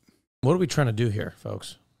point. What are we trying to do here,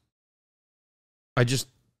 folks? I just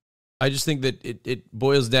think that it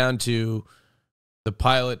boils down to the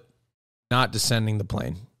pilot not descending the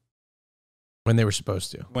plane when they were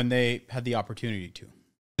supposed to. When they had the opportunity to.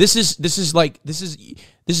 This is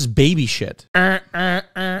baby shit. I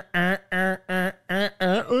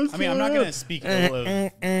mean, I'm not gonna speak ill of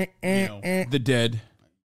the dead.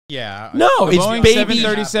 Yeah. No, it's Boeing baby.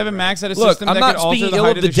 737 MAX had a Look, system I'm that not could alter speaking the ill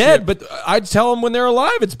height of the the dead, ship. but I'd tell them when they're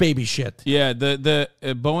alive it's baby shit. Yeah, the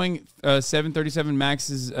Boeing 737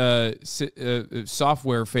 Max's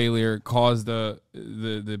software failure caused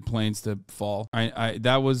the planes to fall.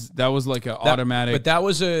 That was like an automatic. But that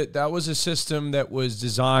was a system that was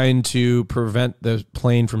designed to prevent the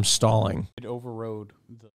plane from stalling. It overrode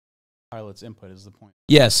the pilot's input. Is the point?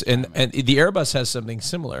 Yes, and the Airbus has something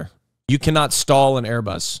similar. You cannot stall an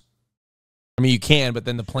Airbus. I mean, you can, but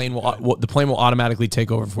then the plane will automatically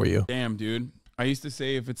take over for you. Damn, dude. I used to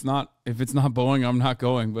say if it's not Boeing, I'm not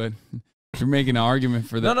going. But you're making an argument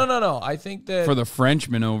for that. No. I think that for the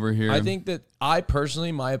Frenchman over here. I think that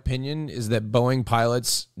my opinion is that Boeing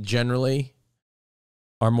pilots generally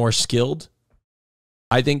are more skilled.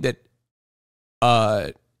 I think that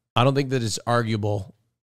I don't think that it's arguable.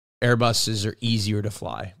 Airbuses are easier to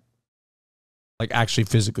fly. Like actually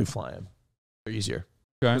physically fly them. They're easier.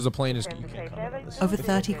 Because the plane is... Over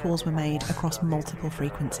 30 calls were made across multiple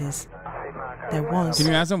frequencies. There was... Can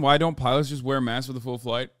you ask them why don't pilots just wear masks for the full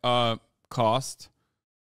flight? Cost.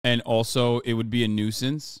 And also, it would be a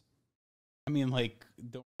nuisance. I mean, like,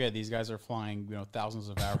 don't forget, these guys are flying, thousands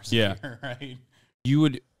of hours yeah. a year, right? You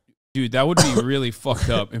would... Dude, that would be really fucked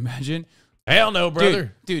up. Imagine. Hell no,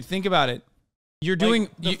 brother. Dude, think about it. You're doing...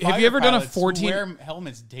 Like, have you ever done a 14... wear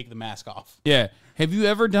helmets and take the mask off. Yeah. Have you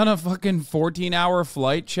ever done a fucking 14-hour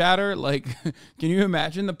flight, chatter? Like, can you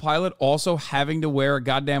imagine the pilot also having to wear a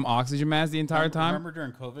goddamn oxygen mask the entire time? Remember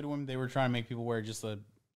during COVID when they were trying to make people wear just the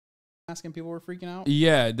mask and people were freaking out?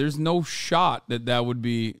 Yeah, there's no shot that would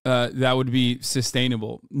be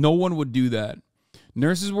sustainable. No one would do that.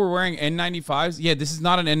 Nurses were wearing N95s. Yeah, this is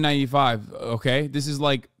not an N95, okay? This is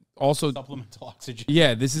like also supplemental oxygen.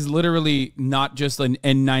 Yeah, this is literally not just an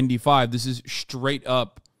N95. This is straight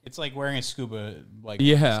up. It's like wearing a scuba,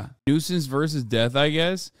 yeah, nuisance versus death, I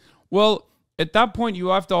guess. Well, at that point, you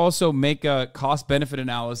have to also make a cost-benefit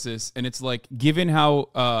analysis, and it's like given how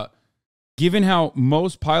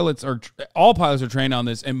most pilots all pilots are trained on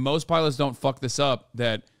this, and most pilots don't fuck this up.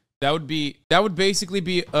 That would basically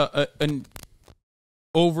be an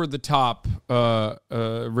over-the-top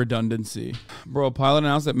redundancy. Bro, a pilot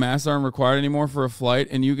announced that masks aren't required anymore for a flight,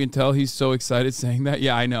 and you can tell he's so excited saying that.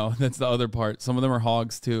 Yeah, I know. That's the other part. Some of them are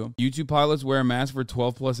hogs, too. YouTube pilots wear a mask for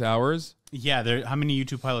 12-plus hours. Yeah, how many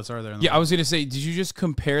YouTube pilots are there? I was going to say, did you just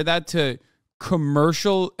compare that to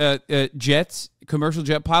commercial commercial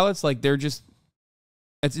jet pilots? Like, that's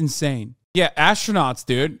insane. Yeah, astronauts,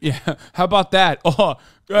 dude. Yeah, how about that? Oh,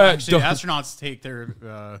 actually, astronauts take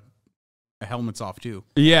their... helmets off too.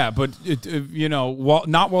 Yeah, but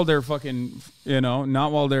not while they're fucking,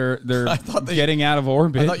 not while they're getting out of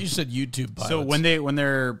orbit. I thought you said YouTube pilots. So when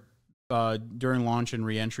they're during launch and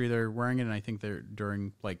re-entry, they're wearing it, and I think they're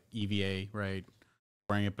during like EVA, right,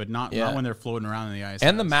 wearing it, but not when they're floating around in the ice.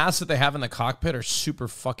 And the masks that they have in the cockpit are super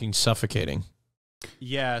fucking suffocating.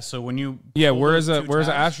 Yeah, so when you whereas an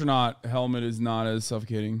astronaut helmet is not as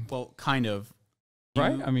suffocating. Well, kind of.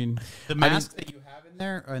 Right? I mean, the mask that you have in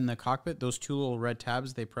there in the cockpit, those two little red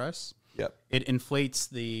tabs they press. Yep. It inflates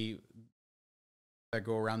that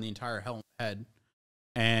go around the entire head,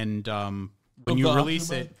 and when you release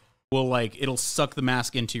it, it'll suck the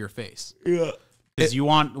mask into your face. Yeah. Because you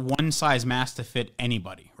want one size mask to fit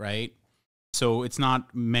anybody, right? So it's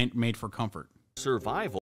not made for comfort.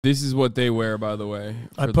 Survival. This is what they wear, by the way.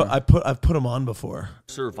 I've put them on before.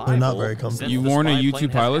 Survival. They're not very comfortable. You worn a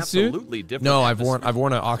YouTube pilot suit? No, I've worn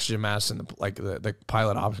an oxygen mask and the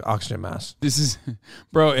pilot oxygen mask. This is,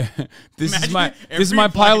 bro. This is my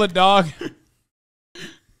pilot dog.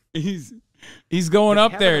 He's going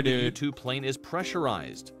up there, dude. The YouTube plane is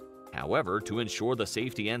pressurized. However, to ensure the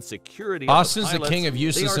safety and security Austin's of the the king of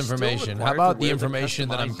useless information. How about the information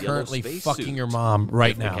that I'm currently fucking your mom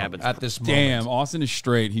right now at this moment? Damn, Austin is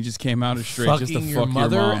straight. He just came out as straight just to fuck your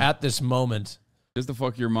mother your mom. at this moment. Just to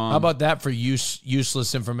fuck your mom. How about that for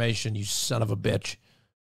useless information, you son of a bitch?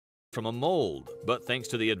 From a mold, but thanks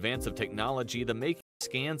to the advance of technology, the making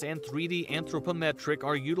scans and 3D anthropometric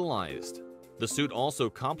are utilized. The suit also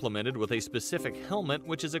complemented with a specific helmet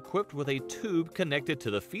which is equipped with a tube connected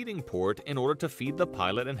to the feeding port in order to feed the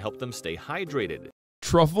pilot and help them stay hydrated.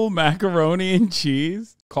 Truffle macaroni and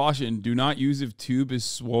cheese? Caution, do not use if tube is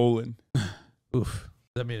swollen. Oof.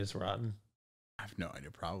 Does that mean it's rotten? I have no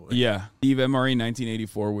idea, probably. Yeah. Steve MRE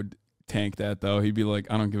 1984 would tank that, though. He'd be like,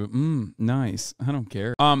 I don't give it. Nice. I don't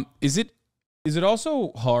care. Is it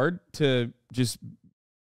also hard to just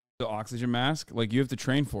the oxygen mask? Like, you have to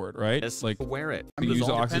train for it, right? Yes, like, wear it. You use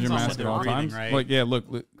the oxygen mask at all times? Right? Like, yeah, look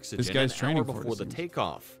this guy's training for before the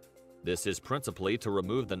takeoff. This is principally to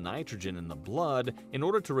remove the nitrogen in the blood in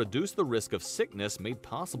order to reduce the risk of sickness made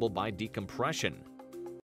possible by decompression.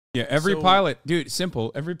 Yeah, every pilot, dude,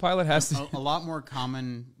 simple. Every pilot has to. A lot more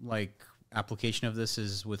common, like, application of this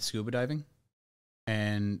is with scuba diving.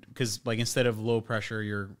 And because, like, instead of low pressure,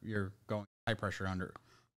 you're going high pressure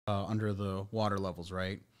under the water levels,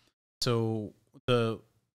 right? So the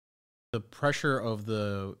pressure of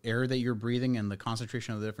the air that you're breathing and the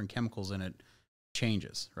concentration of the different chemicals in it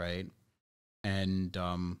changes, right? And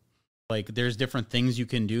like, there's different things you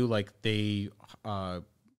can do, like they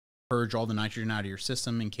purge all the nitrogen out of your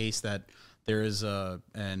system in case that there is an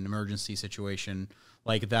emergency situation,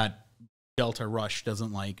 like that delta rush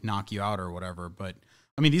doesn't like knock you out or whatever. But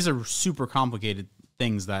I mean, these are super complicated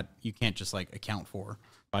things that you can't just like account for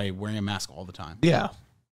by wearing a mask all the time. Yeah.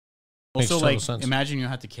 Also, like, imagine you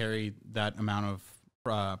had to carry that amount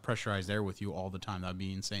of pressurized air with you all the time. That'd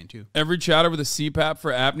be insane too. Every chatter with a CPAP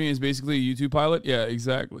for apnea is basically a YouTube pilot. Yeah,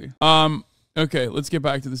 exactly. Okay, let's get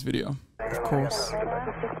back to this video. Of course,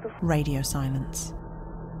 radio silence.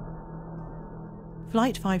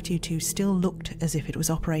 Flight 522 still looked as if it was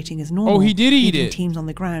operating as normal. Oh, he did eat leaving it. Teams on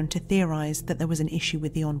the ground to theorize that there was an issue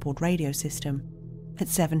with the onboard radio system. At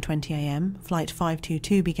 7:20 a.m., Flight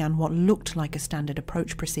 522 began what looked like a standard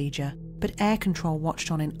approach procedure, but air control watched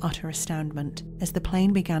on in utter astoundment as the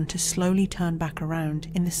plane began to slowly turn back around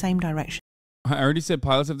in the same direction. I already said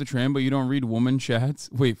pilots have to train, but you don't read woman chats?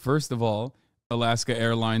 Wait, first of all, Alaska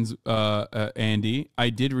Airlines, Andy, I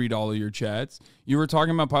did read all of your chats. You were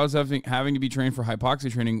talking about pilots having to be trained for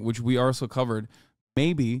hypoxia training, which we also covered.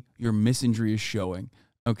 Maybe your misinjury is showing,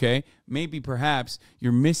 okay? Maybe perhaps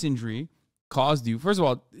your misinjury caused you. First of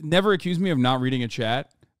all, never accuse me of not reading a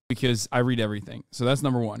chat because I read everything. So that's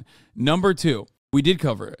number one. Number two, we did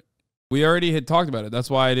cover it. We already had talked about it. That's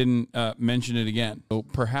why I didn't mention it again. So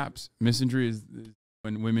perhaps misinjury is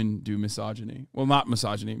when women do misogyny. Well, not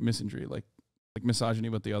misogyny, misinjury, like misogyny,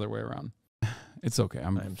 but the other way around. It's okay.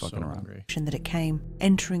 I'm fucking so around. Hungry. That it came,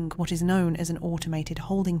 entering what is known as an automated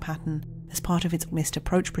holding pattern as part of its missed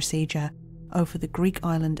approach procedure over the Greek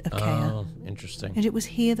island of Kea. Oh, interesting. And it was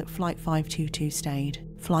here that Flight 522 stayed,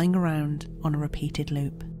 flying around on a repeated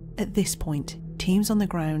loop. At this point, teams on the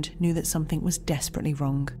ground knew that something was desperately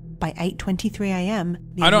wrong. By 8:23 a.m.,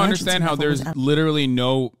 I don't understand how there's literally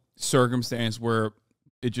no circumstance where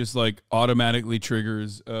it just like automatically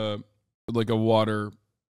triggers like a water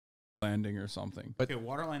landing or something. But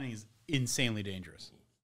water landing is insanely dangerous.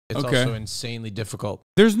 It's okay. also insanely difficult.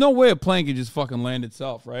 There's no way a plane can just fucking land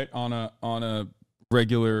itself, right? On a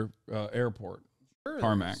regular airport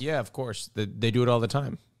tarmac. Yeah, of course. They do it all the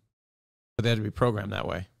time. But they had to be programmed that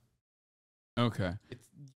way. Okay.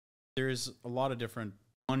 There's a lot of different...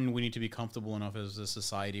 One, we need to be comfortable enough as a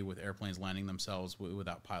society with airplanes landing themselves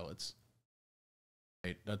without pilots.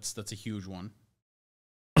 Right? That's a huge one.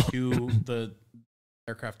 Two, the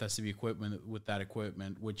aircraft has to be equipped with that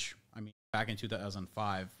equipment, which, I mean, back in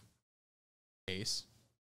 2005, case,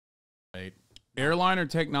 right? Airplane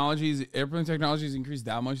technologies increased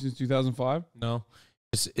that much since 2005? No.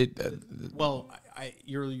 Well,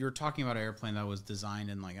 you're talking about an airplane that was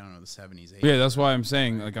designed in, like, I don't know, the 70s, 80s. Yeah, that's why I'm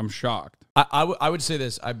saying, like, I'm shocked. I would say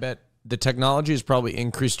this. I bet the technology has probably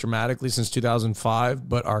increased dramatically since 2005,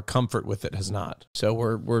 but our comfort with it has not. So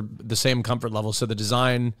we're the same comfort level. So the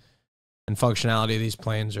design and functionality of these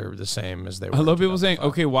planes are the same as they were. I love people saying,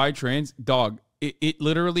 okay, why trains? Dog, it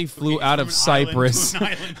literally flew out of Cyprus.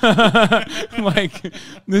 Like,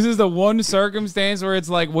 this is the one circumstance where it's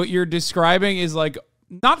like what you're describing is like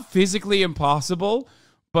not physically impossible,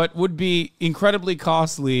 but would be incredibly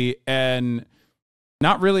costly and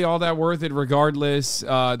not really all that worth it regardless.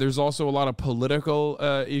 There's also a lot of political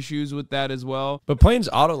issues with that as well. But planes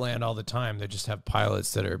auto land all the time. They just have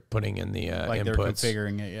pilots that are putting in the like inputs. They're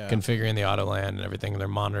configuring it, yeah. Configuring the auto land and everything. They're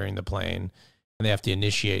monitoring the plane. And they have to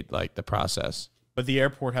initiate, like, the process. But the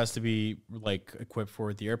airport has to be, like, equipped for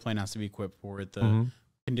it. The airplane has to be equipped for it. The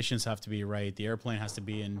conditions have to be right. The airplane has to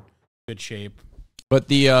be in good shape.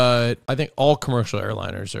 But I think all commercial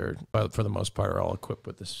airliners are, for the most part, are all equipped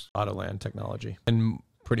with this auto land technology. And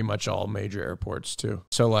pretty much all major airports too.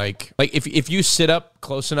 So like if you sit up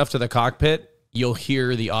close enough to the cockpit, you'll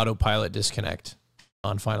hear the autopilot disconnect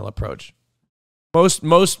on final approach. Most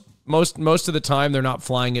of the time they're not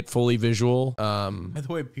flying it fully visual. By the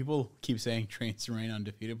way, people keep saying trains remain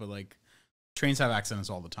undefeated, but like trains have accidents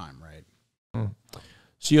all the time, right?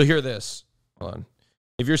 So you'll hear this. Hold on.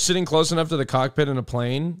 If you're sitting close enough to the cockpit in a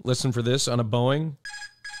plane, listen for this on a Boeing.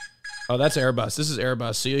 Oh, that's Airbus. This is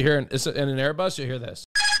Airbus. So you hear in an Airbus, you'll hear this.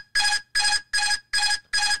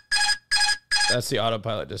 That's the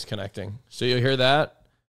autopilot disconnecting. So you'll hear that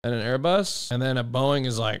in an Airbus, and then a Boeing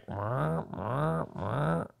is like,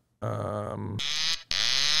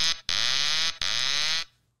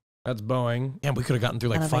 that's Boeing. Damn, we could have gotten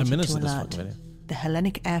through like 5 minutes of this fucking video. The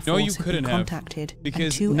Hellenic Air Force had been contacted, because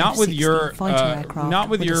and two not with your fighter aircraft not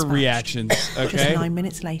with were your dispatched. reactions. Okay. Just 9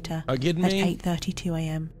 minutes later, at kidding me? 8:32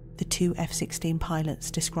 a.m., the two F-16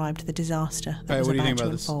 pilots described the disaster that was what do you about think to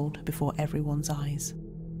about this? unfold before everyone's eyes.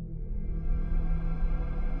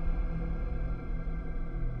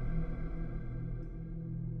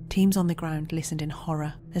 Teams on the ground listened in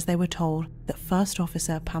horror as they were told that First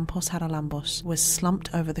Officer Pampos Haralambos was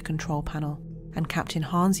slumped over the control panel and Captain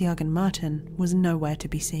Hans-Jürgen Merton was nowhere to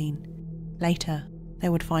be seen. Later, they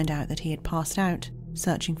would find out that he had passed out,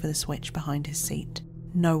 searching for the switch behind his seat.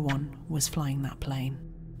 No one was flying that plane.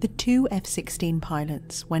 The two F-16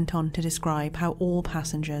 pilots went on to describe how all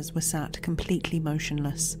passengers were sat completely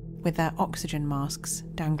motionless, with their oxygen masks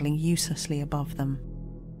dangling uselessly above them.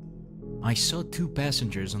 I saw two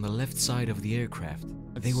passengers on the left side of the aircraft.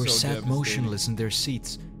 They were sat motionless in their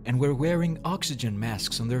seats and were wearing oxygen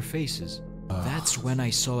masks on their faces. That's when I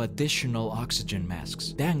saw additional oxygen masks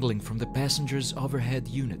dangling from the passengers' overhead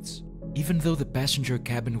units. Even though the passenger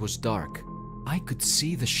cabin was dark, I could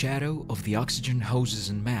see the shadow of the oxygen hoses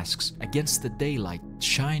and masks against the daylight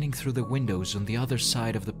shining through the windows on the other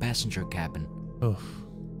side of the passenger cabin. Oof.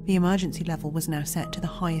 The emergency level was now set to the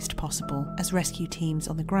highest possible as rescue teams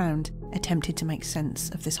on the ground attempted to make sense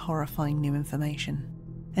of this horrifying new information.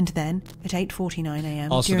 And then, at 8:49 a.m.,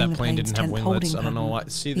 Also, during that the plane plane's didn't have 10th winglets. holding I don't know pattern, why.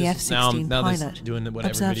 See, the this now F-16 this pilot doing what every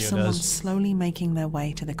observed video someone does. slowly making their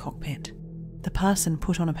way to the cockpit. The person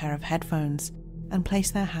put on a pair of headphones and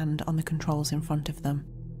placed their hand on the controls in front of them.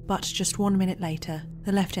 But just 1 minute later,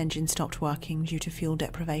 the left engine stopped working due to fuel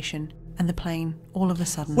deprivation, and the plane, all of a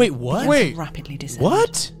sudden, Wait, what? began to rapidly descend.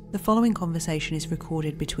 What? The following conversation is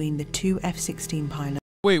recorded between the two F-16 pilots.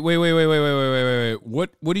 Wait. What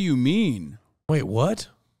do you mean? Wait, what?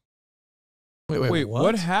 Wait,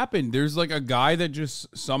 what happened? There's like a guy that just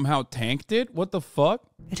somehow tanked it? What the fuck?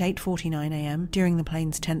 At 8:49 a.m., during the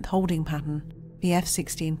plane's 10th holding pattern, the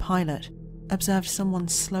F-16 pilot observed someone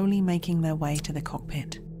slowly making their way to the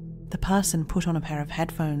cockpit. The person put on a pair of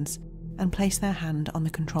headphones and placed their hand on the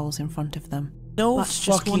controls in front of them. No But just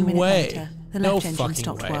 1 fucking minute way. later, the No left engine fucking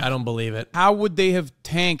stopped way. working. I don't believe it. How would they have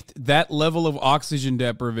tanked that level of oxygen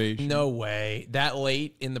deprivation? No way. That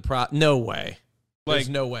late in the no way. There's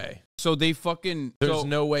no way. So they fucking... There's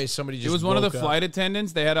no way somebody just It was one of the woke up. flight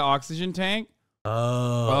attendants. They had an oxygen tank.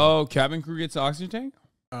 Oh. Oh, cabin crew gets an oxygen tank?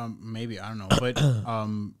 Maybe, I don't know. But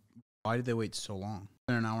why did they wait so long?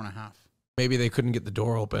 An hour and a half. Maybe they couldn't get the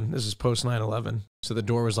door open. This is post 9/11. So the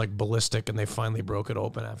door was like ballistic and they finally broke it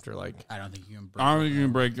open after like... I don't think you can break I don't think you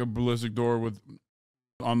can break a ballistic door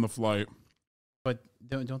on the flight. But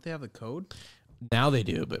don't they have the code? Now they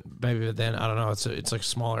do, but maybe then, I don't know. It's like a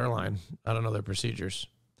small airline. I don't know their procedures.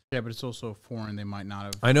 Yeah, but it's also foreign. They might not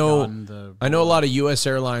have I know gotten a lot of U.S.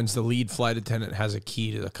 airlines, the lead flight attendant has a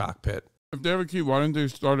key to the cockpit. If they have a key, why didn't they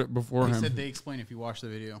start it They beforehand? said they explain if you watch the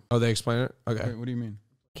video. Oh, they explain it? Okay. Wait, what do you mean?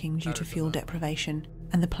 Due to fuel deprivation,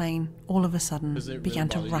 and the plane, all of a sudden, began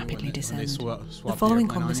to rapidly descend. The following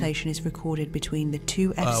conversation is recorded between the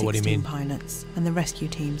two F-16 pilots and the rescue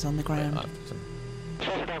teams on the ground.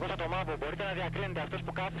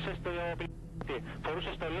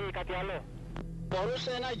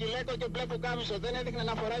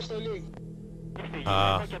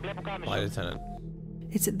 Flight attendant.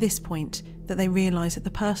 It's at this point that they realise that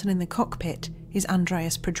the person in the cockpit is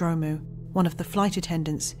Andreas Prodromou, one of the flight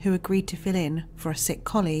attendants who agreed to fill in for a sick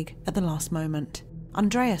colleague at the last moment.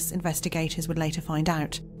 Andreas, investigators would later find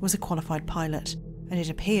out, was a qualified pilot, and it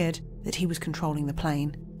appeared that he was controlling the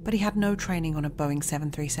plane, but he had no training on a Boeing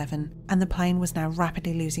 737, and the plane was now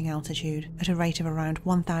rapidly losing altitude at a rate of around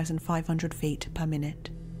 1,500 feet per minute.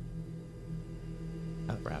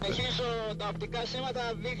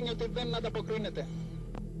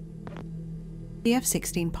 The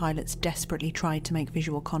F-16 pilots desperately tried to make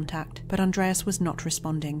visual contact, but Andreas was not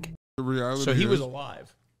responding. The reality So he was is-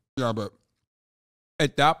 alive. Yeah, but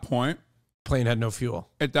at that point, plane had no fuel.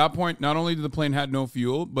 At that point, not only did the plane had no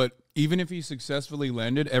fuel, but even if he successfully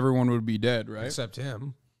landed, everyone would be dead, right? Except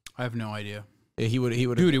him. I have no idea. Yeah, he would.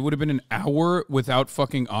 Dude, it would have been an hour without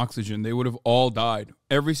fucking oxygen. They would have all died.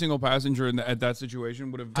 Every single passenger at that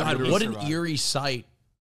situation would have died. God, what an eerie sight.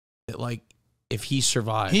 That, like, if he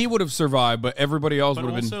survived. He would have survived, but everybody else would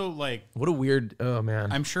have been. Also, like, what a weird, oh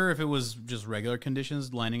man. I'm sure if it was just regular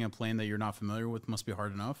conditions, landing a plane that you're not familiar with must be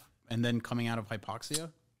hard enough. And then coming out of hypoxia.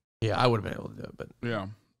 Yeah, I would have been able to do it, but. Yeah.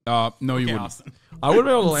 No, you wouldn't. Austin. I would have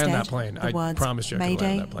been able to land Instead, that plane. the I words, promise you I could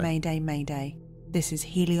land that plane. Mayday, Mayday. This is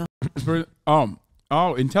Helios.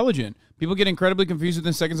 Oh, intelligent. People get incredibly confused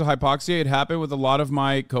within seconds of hypoxia. It happened with a lot of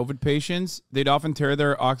my COVID patients. They'd often tear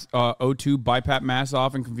their O2 BiPAP mask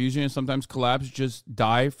off in confusion and sometimes collapse, just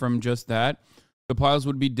die from just that. The pilots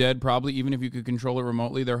would be dead probably even if you could control it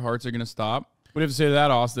remotely. Their hearts are going to stop. What do you have to say to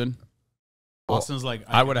that, Austin? Austin's like,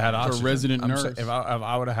 I would have had oxygen. A resident nurse. If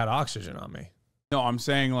I would have had oxygen on me. No, I'm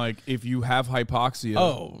saying like if you have hypoxia.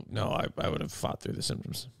 Oh, no, I would have fought through the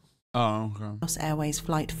symptoms. Oh, okay. Helios Airways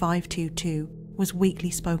Flight 522 was weakly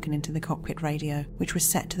spoken into the cockpit radio, which was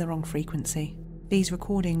set to the wrong frequency. These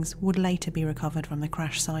recordings would later be recovered from the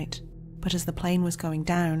crash site, but as the plane was going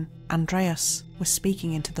down, Andreas was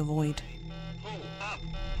speaking into the void.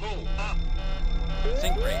 Pull up.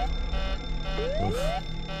 Think rate. Oof.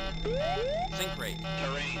 Think rate.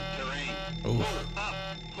 Terrain. Oof. Pull up.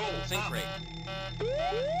 Pull. Think rate.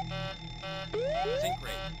 Think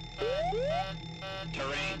rate.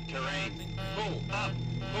 Terrain. Pull up.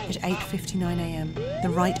 At 8:59 a.m, the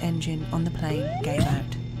right engine on the plane gave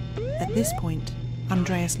out. At this point,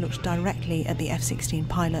 Andreas looked directly at the F-16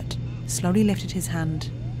 pilot, slowly lifted his hand,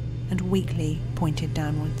 and weakly pointed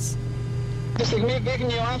downwards. Τη στιγμή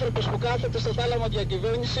δείχνει ο άνθρωπος που κάθεται στο θάλαμο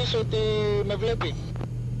διακυβέρνησης ότι με βλέπει.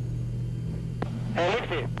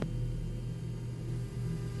 Ελήφθη.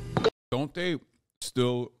 Don't they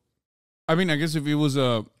still... I mean, I guess if he was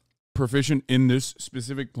proficient in this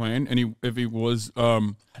specific plane, and if he was...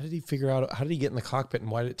 how did he figure out... How did he get in the cockpit,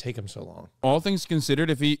 and why did it take him so long? All things considered,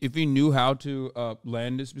 if he knew how to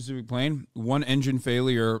land a specific plane, one engine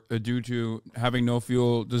failure due to having no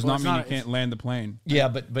fuel does not mean you can't land the plane. Yeah,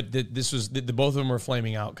 but this was... both of them were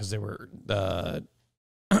flaming out because they were...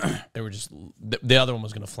 they were just... The other one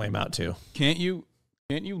was going to flame out too. Can't you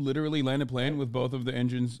literally land a plane with both of the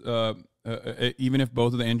engines... even if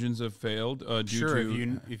both of the engines have failed due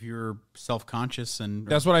to... if you're self-conscious and...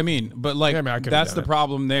 That's what I mean. But, like, yeah, I mean, that's the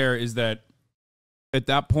problem there is that at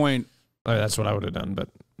that point... Oh, that's what I would have done, but...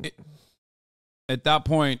 At that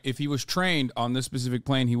point, if he was trained on this specific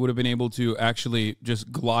plane, he would have been able to actually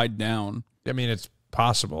just glide down. I mean, it's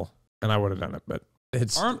possible, and I would have done it, but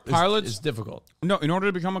it's difficult. No, in order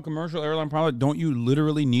to become a commercial airline pilot, don't you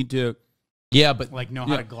literally need to... Yeah, but... Like, know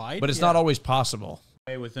how to glide? But it's not always possible.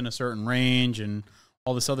 Within a certain range and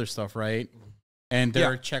all this other stuff, right? And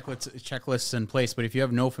there are checklists in place, but if you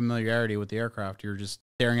have no familiarity with the aircraft, you're just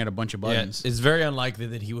staring at a bunch of buttons. Yeah, it's very unlikely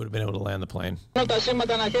that he would have been able to land the plane. Τα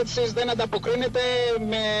σήματα αναχέτησης δεν ανταποκρίνεται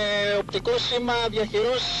με οπτικό σήμα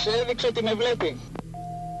διαχειρός έδειξε ότι με βλέπει.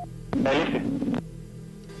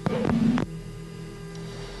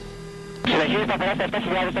 Συνεχίζει τα περάστα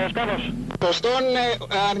 7.000 το αεροσκάφος. Ποστών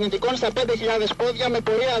αρνητικών στα 5.000 πόδια με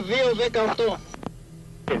πορεία 2.18.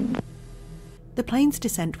 The plane's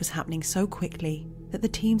descent was happening so quickly that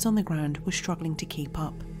the teams on the ground were struggling to keep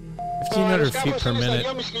up. 1,500 feet per minute.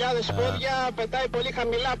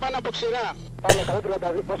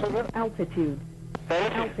 Altitude.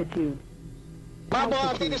 Altitude. Μάμπο,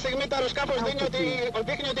 αυτή τη στιγμή το αεροσκάφος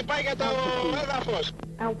δείχνει ότι πάει για το έδαφος.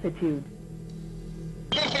 Altitude.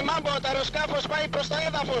 Τύχη Μάμπο, το αεροσκάφος πάει προς το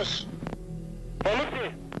έδαφος.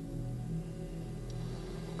 Ελήφθη.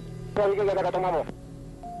 Πρόκειται για το Μάμπο.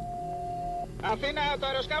 Αθήνα, το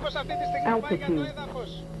αεροσκάφος αυτή τη στιγμή πάει για το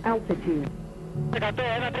έδαφος. Altitude. 100,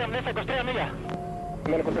 1,3 μίλια.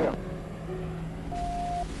 23.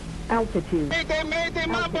 Altitude. Mayday,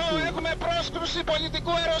 Μάμπο, έχουμε πρόσκρουση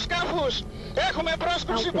πολιτικού αεροσκάφους. Έχουμε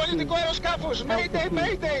πρόσκρουση πολιτικού αεροσκάφους.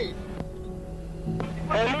 Mayday.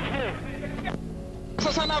 Ελήφθη.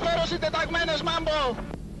 Σας αναφέρω συντεταγμένες, Μάμπο.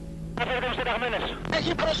 Αναφέρετε συντεταγμένες.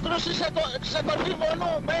 Έχει προσκρούσει σε κορφή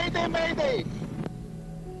βονού. Mayday.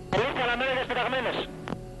 Ελήφθη, αναμένετε συντεταγμένες.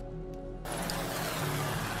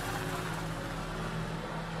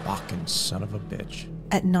 Fucking son of a bitch.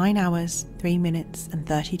 At 9 hours, 3 minutes and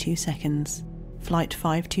 32 seconds, Flight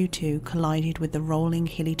 522 collided with the rolling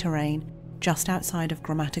hilly terrain just outside of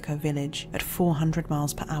Grammatico village at 400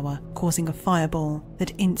 miles per hour, causing a fireball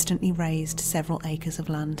that instantly razed several acres of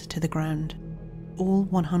land to the ground. All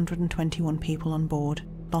 121 people on board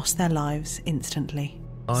lost their lives instantly.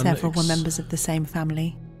 Several were members of the same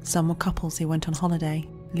family, Some were couples who went on holiday,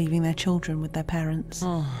 leaving their children with their parents.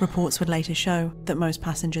 Reports would later show that most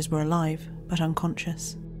passengers were alive, but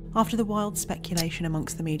unconscious. After the wild speculation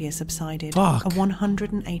amongst the media subsided, a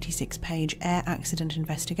 186-page air accident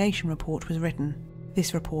investigation report was written.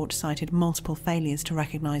 This report cited multiple failures to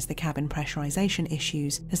recognise the cabin pressurisation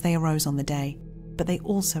issues as they arose on the day, but they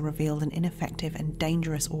also revealed an ineffective and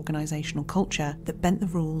dangerous organisational culture that bent the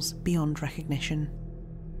rules beyond recognition.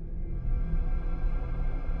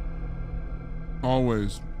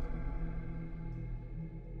 Always.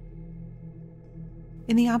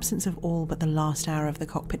 In the absence of all but the last hour of the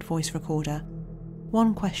cockpit voice recorder,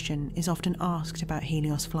 one question is often asked about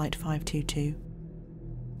Helios Flight 522.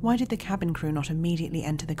 Why did the cabin crew not immediately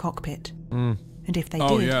enter the cockpit? And if they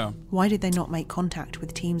did, why did they not make contact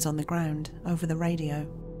with teams on the ground over the radio?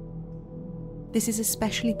 This is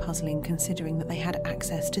especially puzzling considering that they had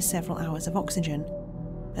access to several hours of oxygen,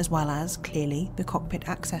 as well as, clearly, the cockpit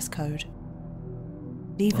access code.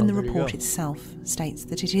 Even the report itself states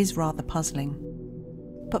that it is rather puzzling.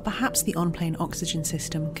 But perhaps the on-plane oxygen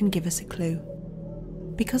system can give us a clue.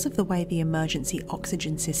 Because of the way the emergency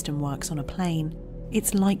oxygen system works on a plane,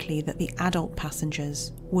 it's likely that the adult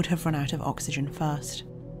passengers would have run out of oxygen first.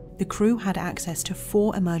 The crew had access to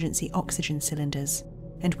 4 emergency oxygen cylinders,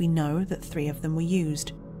 and we know that 3 of them were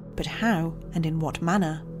used, but how and in what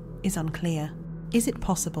manner is unclear. Is it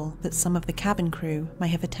possible that some of the cabin crew may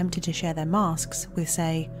have attempted to share their masks with,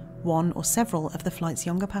 say, one or several of the flight's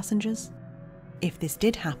younger passengers? If this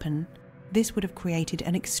did happen, this would have created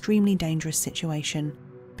an extremely dangerous situation,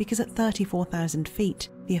 because at 34,000 feet,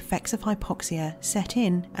 the effects of hypoxia set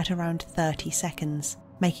in at around 30 seconds,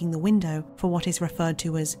 making the window for what is referred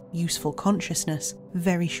to as useful consciousness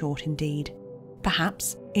very short indeed.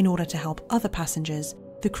 Perhaps, in order to help other passengers,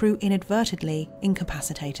 the crew inadvertently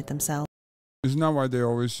incapacitated themselves. Isn't that why they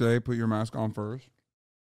always say put your mask on first?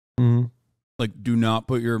 Like, do not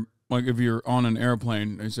put your... Like, if you're on an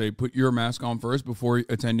airplane, they say put your mask on first before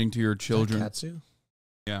attending to your children. Katsu?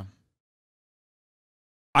 Yeah.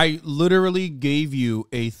 I literally gave you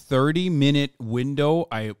a 30-minute window.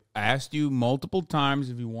 I asked you multiple times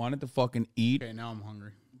if you wanted to fucking eat. Okay, now I'm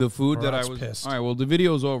hungry. The food that I Rod's was pissed. All right, well, the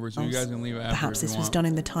video's over, so you guys can leave it after. Perhaps this was done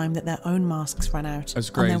in the time that their own masks ran out That's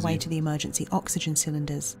on their crazy. way to the emergency oxygen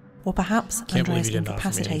cylinders. Or perhaps Can't believe Andreas you didn't offer me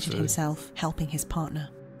any incapacitated food. himself, helping his partner.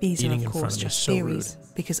 These Eating are in of front course of me is just so theories,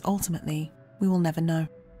 because ultimately we will never know.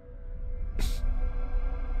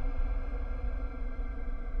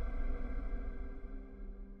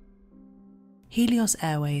 Helios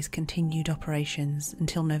Airways continued operations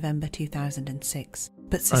until November 2006,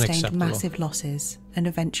 but sustained Unacceptable. massive losses and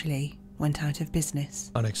eventually went out of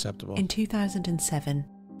business. Unacceptable. In 2007,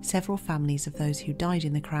 several families of those who died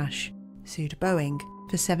in the crash sued Boeing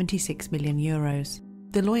for €76 million.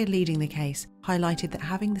 The lawyer leading the case highlighted that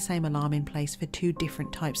having the same alarm in place for 2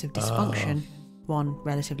 different types of dysfunction, one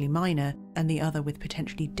relatively minor and the other with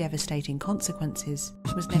potentially devastating consequences,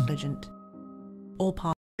 was negligent. All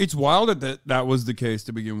It's wild that was the case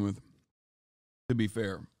to begin with, to be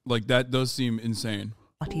fair. Like, that does seem insane.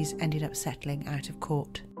 parties ended up settling out of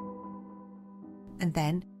court. And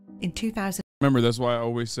then, in 2000... Remember, that's why I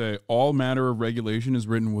always say all matter of regulation is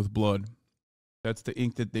written with blood. That's the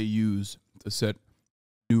ink that they use to set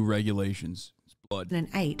new regulations. It's blood. In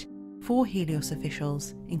 2008, 4 Helios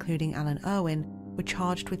officials, including Alan Irwin, were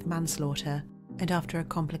charged with manslaughter, and after a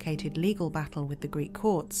complicated legal battle with the Greek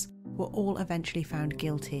courts, were all eventually found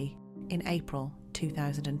guilty in April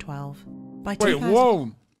 2012. By Wait,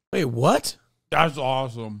 whoa! Wait, what? That's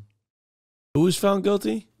awesome. Who was found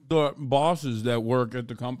guilty? The bosses that work at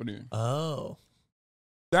the company. Oh.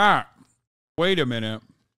 Wait a minute.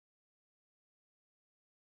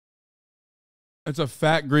 That's a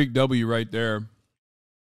fat Greek W right there.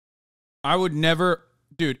 I would never...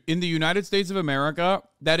 Dude, in the United States of America,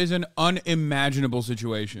 that is an unimaginable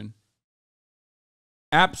situation.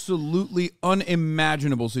 Absolutely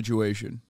unimaginable situation.